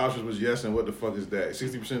right. Y'all was yes, and what the fuck is that?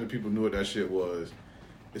 60% of the people knew what that shit was.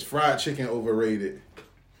 Is fried chicken overrated?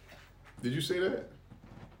 Did you say that?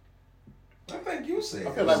 I think you said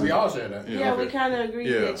I feel like we all said that. Yeah, okay. we kind of agreed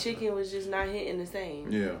Yeah. that chicken was just not hitting the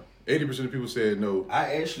same. Yeah. 80% of people said no.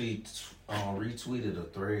 I actually retweeted a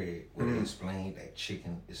thread where they explained that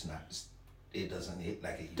chicken is not. It doesn't hit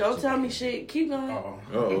like it used to. Don't tell me shit. Keep going.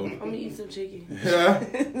 Uh-oh. I'm going to eat some chicken. Yeah.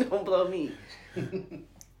 Don't blow me.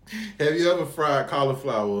 Have you ever fried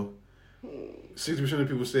cauliflower? 60% of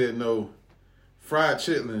people said no. Fried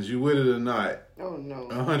chitlins, you with it or not? Oh, no.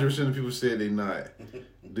 100% of people said they not.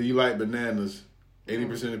 Do you like bananas?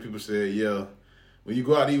 80% of people said yeah. When you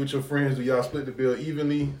go out to eat with your friends, do y'all split the bill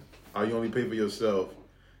evenly? Or you only pay for yourself?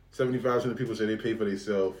 75% of people say they pay for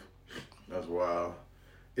themselves. That's wild.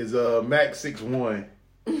 Is Mac 6'1"?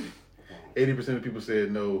 80% of people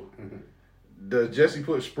said no. Does Jesse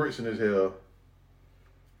put spritz in his hair?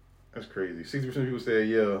 That's crazy. 60% of people said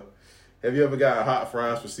yeah. Have you ever got hot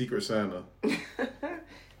fries for Secret Santa?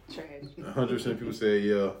 Trash. 100% of people said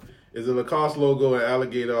yeah. Is the Lacoste logo an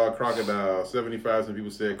alligator or a crocodile? 75% of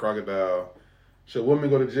people said crocodile. Should women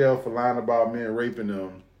go to jail for lying about men raping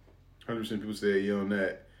them? 100% of people said yeah on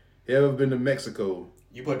that. You ever been to Mexico?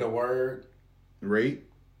 You put the word Rape?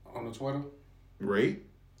 on the Twitter? Rape?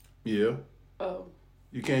 Yeah. Oh.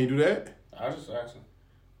 You can't do that? I was just asking.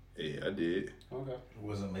 Yeah, I did. Okay.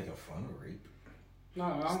 Wasn't making fun of rape.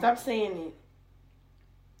 No, Stop saying it.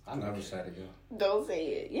 I never said it, girl. Don't say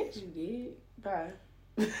it. Yes, you did. Bye.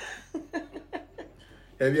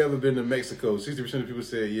 Have you ever been to Mexico? 60% of people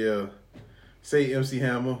said yeah. Say MC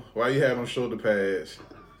Hammer. Why you had on shoulder pads?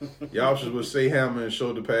 Your options was say Hammer and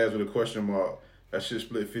shoulder pads with a question mark. That shit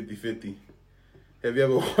split 50-50. Have you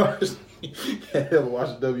ever watched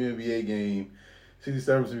a WNBA game?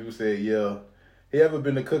 67% of people said yeah. Have you ever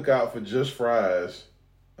been to cookout for just fries?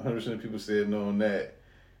 100% of people said no on that.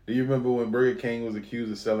 Do you remember when Burger King was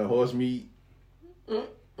accused of selling horse meat?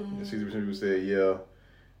 60% of people said yeah.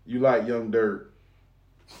 You like Young Dirt.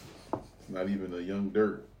 It's not even a Young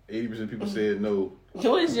Dirt. 80% of people said no.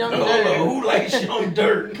 Who is Young No, Dirt? who likes Young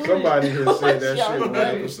Dirt? Somebody has said that Young shit on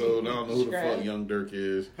Dirk? the episode. I don't know who the fuck Young Dirk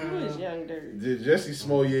is. Who is Young Dirt? Did Jesse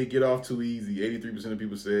Smollett get off too easy? 83% of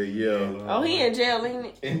people said yeah. Oh, he in jail,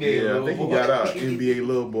 ain't it? Yeah, I think he got out. NBA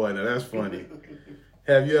little boy. Now that's funny.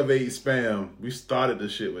 Have you ever ate spam? We started the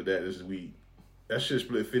shit with that this week. That shit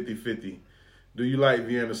split 50-50. Do you like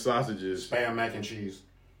Vienna sausages? Spam mac and cheese.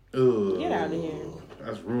 Ugh. Get out of here.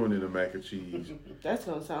 That's ruining the mac and cheese. That's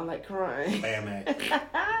going to sound like crying. Spam mac.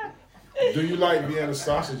 Do you like Vienna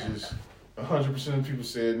sausages? 100% of people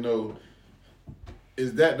said no.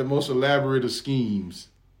 Is that the most elaborate of schemes?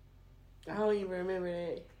 I don't even remember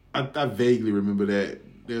that. I vaguely remember that.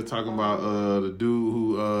 They were talking about the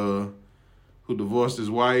dude who divorced his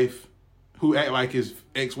wife, who act like his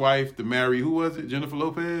ex-wife to marry, who was it? Jennifer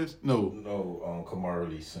Lopez? No, Kamara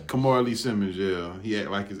Lee Simmons. Kamara Lee Simmons, yeah. He act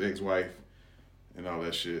like his ex-wife and all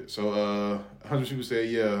that shit. So 100 people said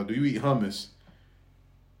yeah. Do you eat hummus?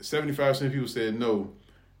 75% of people said no.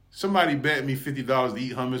 Somebody bet me $50 to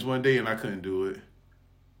eat hummus one day and I couldn't do it.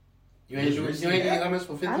 You ain't eat hummus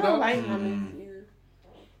for $50? I don't like hummus either.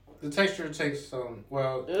 The texture takes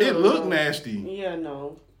well. It looked nasty. Yeah,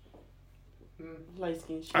 no. Light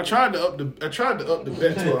skin shit. I tried to up the bet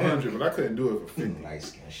to 100, but I couldn't do it for 50. Light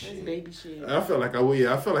skin shit. That's baby shit. I felt like I would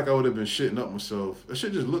have been shitting up myself. That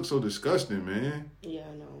shit just looks so disgusting, man. Yeah,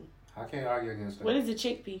 I know. I can't argue against that. What is a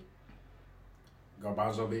chickpea?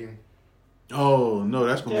 Garbanzo bean. Oh no,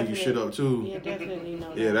 that's gonna make you shit up too. Yeah, definitely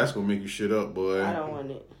no. Yeah, that's gonna make you shit up, boy. I don't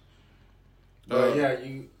want it. But yeah,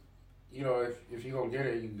 you know, if you gonna get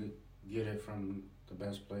it, you get it from the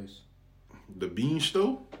best place. The bean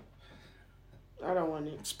stove? I don't want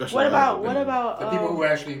it. Specialize What about the people who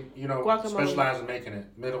actually, guacamole. specialize in making it?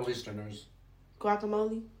 Middle Easterners.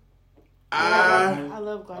 Guacamole? I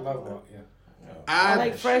love guacamole. I love guac, yeah. I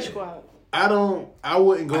like fresh guac. I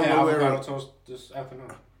wouldn't go nowhere. Avocado toast this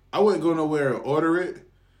afternoon. I wouldn't go nowhere and order it,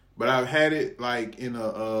 but I've had it like in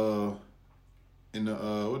a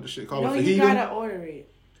what the shit called? No, a fajita. you gotta order it.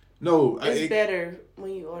 No, it's better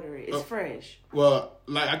when you order it. It's fresh. Well,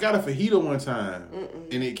 like I got a fajita one time,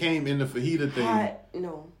 and it came in the fajita thing.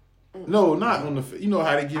 No. No, not on the. You know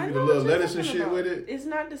how they give you the little lettuce and shit with it. It's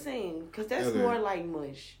not the same because that's more like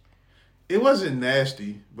mush. It wasn't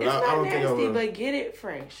nasty, but it's I not don't nasty, think I would. but get it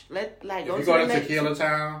fresh. If you go to Tequila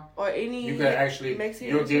Town or any, you could actually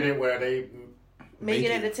you'll get it where they make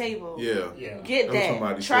it at the table. Yeah. Get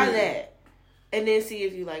that. Try that. And then see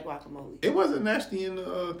if you like guacamole. It wasn't nasty in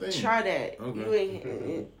the thing. Try that. Okay.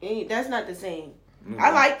 You ain't that's not the same.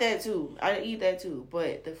 I like that too. I eat that too.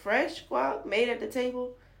 But the fresh guac made at the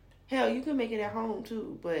table, hell, you can make it at home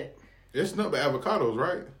too. But it's not but avocados,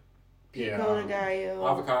 right? Pico de gallo.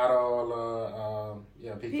 Avocado,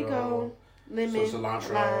 pico, lemon,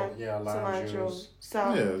 cilantro, lime cilantro, juice,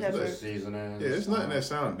 salt, pepper, seasoning. Yeah, it's nothing that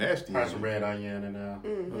sounds nasty. Probably some red onion in there.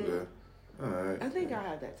 Okay, all right. I think I'll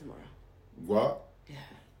have that tomorrow. Guac? Yeah,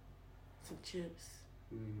 some chips.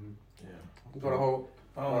 Yeah, go to whole.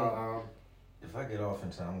 If I get off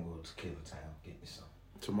in time, I'm going to Tequila Town. Get me some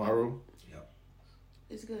Tomorrow? Yep.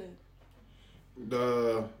 It's good.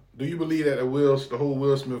 Do you believe that the whole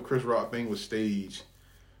Will Smith Chris Rock thing was staged?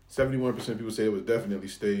 71% of people say it was definitely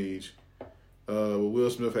staged. Will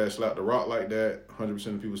Smith had slapped The Rock like that. 100%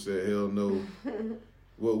 of people said hell no.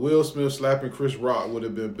 Will Smith slapping Chris Rock would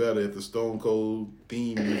have been better if the Stone Cold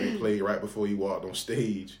theme music played right before he walked on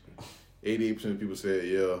stage. 88% of people said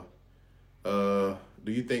yeah.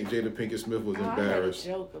 Do you think Jada Pinkett Smith was embarrassed? I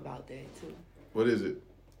had a joke about that too. What is it?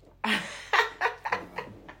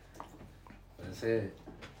 That's it.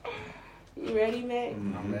 You ready, Mac?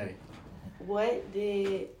 I'm ready. What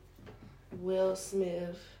did Will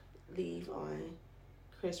Smith leave on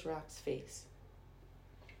Chris Rock's face?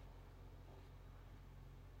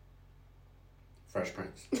 Fresh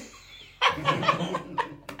Prince.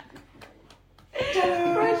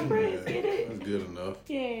 Fresh Prince, get it? That's good enough.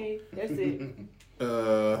 Yay, that's it.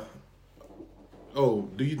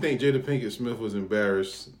 Do you think Jada Pinkett Smith was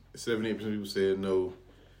embarrassed? 78% of people said no.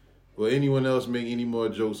 Will anyone else make any more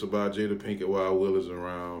jokes about Jada Pinkett while Will is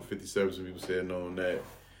around? 57% of people said no on that.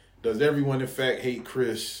 Does everyone in fact hate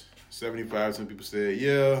Chris? 75% of people said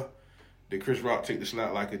yeah. Did Chris Rock take the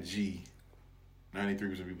slap like a G?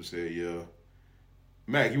 93% of people said yeah.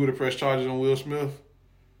 Mac, you would have pressed charges on Will Smith?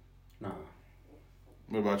 Nah.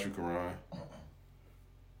 What about you, Karan?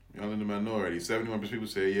 Y'all in the minority. 71% of people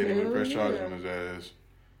said yeah, they would have pressed charges on his ass.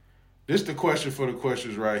 This the question for the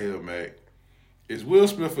questions right here, Mac. Is Will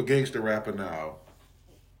Smith a gangster rapper now?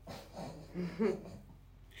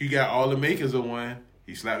 He got all the makings of one.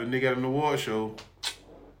 He slapped a nigga at an award show.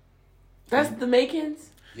 That's the makings?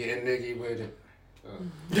 Yeah, nigga with it.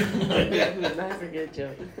 That's a good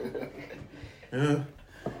joke. Yeah.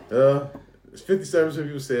 57% of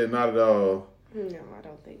people said not at all. No, I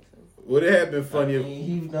don't think so. Would it have been funny if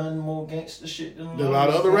he's done more gangster shit than a lot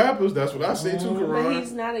of other rappers? That's what I say too, Karan. But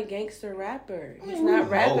he's not a gangster rapper. He's not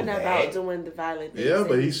rapping about doing the violent things. Yeah,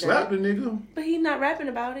 but he slapped a nigga. But he's not rapping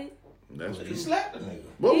about it. That's true. He slapped a nigga.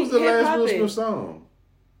 What was the last Will Smith song?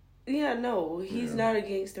 Yeah, no, he's not a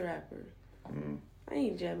gangster rapper. I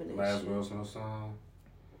ain't jamming that last shit. Will Smith song?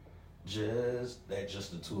 Just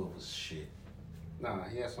the two of us shit. Nah,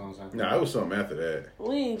 he had songs after Nah, it was something after that.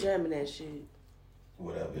 We ain't jamming that shit.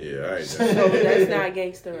 Whatever. Yeah, I ain't So that's not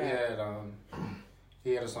gangster rap.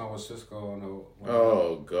 He had a song with Cisco on the.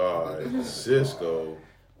 Oh God, Cisco.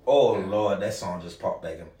 Oh Lord, that song just popped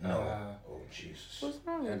back in. No. Oh Jesus. What's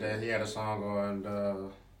wrong with And then he had a song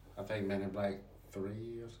on I think Men in Black 3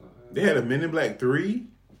 or something. They had a Men in Black 3?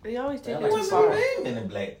 They always take It it too wasn't far. even in Men in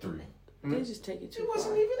Black 3. They just take it too It far.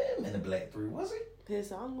 wasn't even in Men in Black 3, was it? His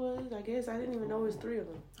song was, I guess. I didn't even know it was 3 of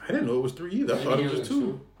them. I didn't know it was 3 either. I thought it was just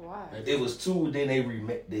 2. Why? It was 2, then they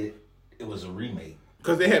remade it. It was a remake.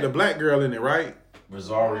 Because they had the black girl in it, right?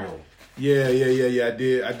 Rosario. Yeah. I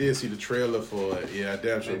did see the trailer for it. Yeah, I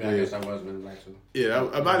damn sure Maybe I did. guess that was Men in Black 2. Yeah,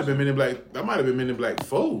 I might have been Men in Black. That might have been Men in Black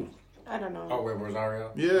 4. I don't know. Oh, with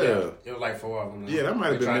Rosario? Yeah. It was like 4 of them. Yeah, that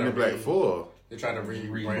might have been Men in Black 4. They tried to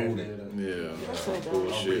rebrand it. Yeah, That's so dumb.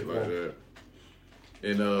 bullshit like that.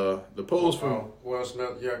 And the post from Will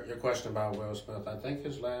Smith, your question about Will Smith, I think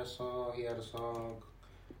his last song, he had a song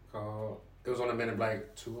called, it was on the Men in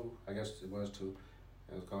Black 2, I guess it was 2.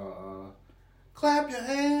 It was called Clap Your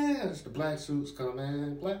Hands, the black suits come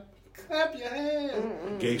in, Clap your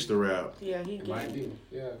hands. Gangsta rap. Yeah, he might be.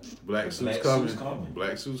 Yeah. Black Suits coming.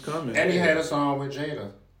 Black Suits coming. And he had a song with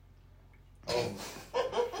Jada. Oh.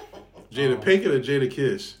 Jada Pinkett or Jada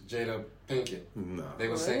Kiss? Jada Pinkett. No. They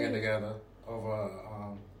were singing together over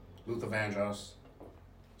Luther Vandross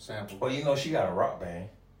sample. Well, you know she got a rock band.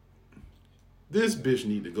 This bitch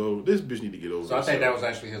need to go. This bitch need to get over. So I think that was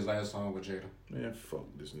actually his last song with Jada. Man, fuck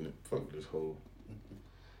this hoe.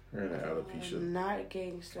 Her and that alopecia. Not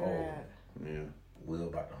gangster rap. Yeah. Will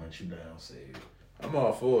about to hunt you down, say. I'm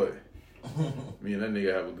all for it. Me and that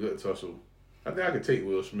nigga have a good tussle. I think I could take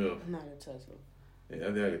Will Smith. Not a tussle. Yeah,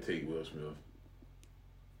 I think I could take Will Smith.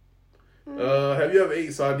 Have you ever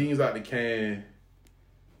ate sardines out the can?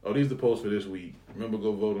 Oh, these are the posts for this week. Remember,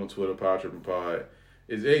 go vote on Twitter, Power Tripping Pod.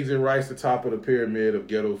 Is eggs and rice the top of the pyramid of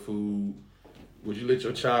ghetto food? Would you let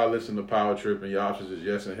your child listen to Power Trip? And your options is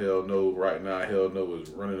yes and hell no. Right now, hell no is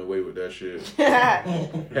running away with that shit.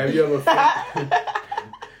 Have you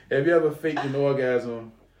ever faked an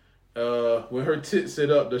orgasm? When her tits sit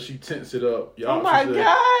up, does she tense it up? Your oh my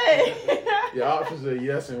God! Your options are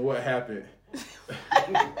yes and what happened.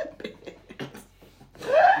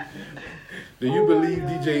 Do you believe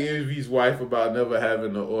DJ Envy's wife about never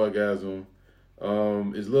having an orgasm?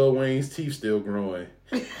 Is Lil Wayne's teeth still growing?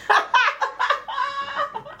 Oh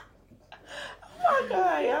my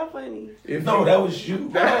God, y'all funny. That was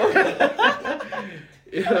you.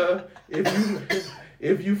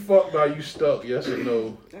 If you fucked, are you stuck? Yes or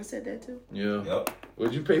no? I said that too. Yeah. Yep.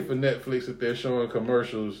 Would you pay for Netflix if they're showing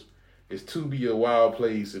commercials? Is Tubi a wild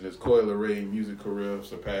place and is Coil Ray music career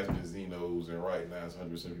surpassing Zeno's? And right now, it's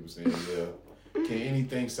 100% people saying yeah. Can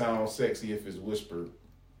anything sound sexy if it's whispered?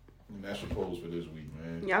 And that's your post for this week,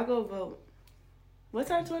 man. Y'all go vote. What's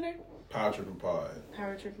our Twitter? Power Tripping Pod.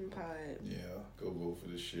 Power Tripping Pod. Yeah, go vote for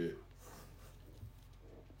this shit.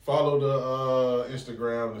 Follow the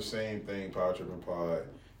Instagram, the same thing, Power Tripping Pod.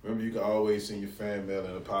 Remember, you can always send your fan mail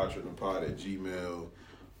in the powertrippingpod@gmail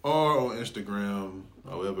or on Instagram,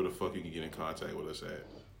 or wherever the fuck you can get in contact with us at.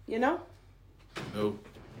 You know? No.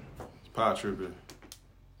 It's Power Tripping.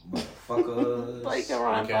 Motherfuckers. Like a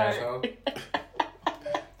wrong part.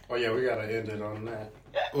 Oh, yeah, we gotta end it on that.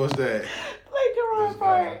 What's that? Like a wrong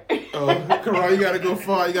part. Oh, come on, you gotta go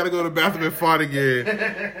far. You gotta go to the bathroom and fart again.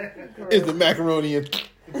 It's the macaroni and...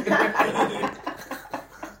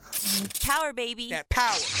 Power, baby. That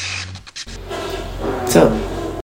power. So...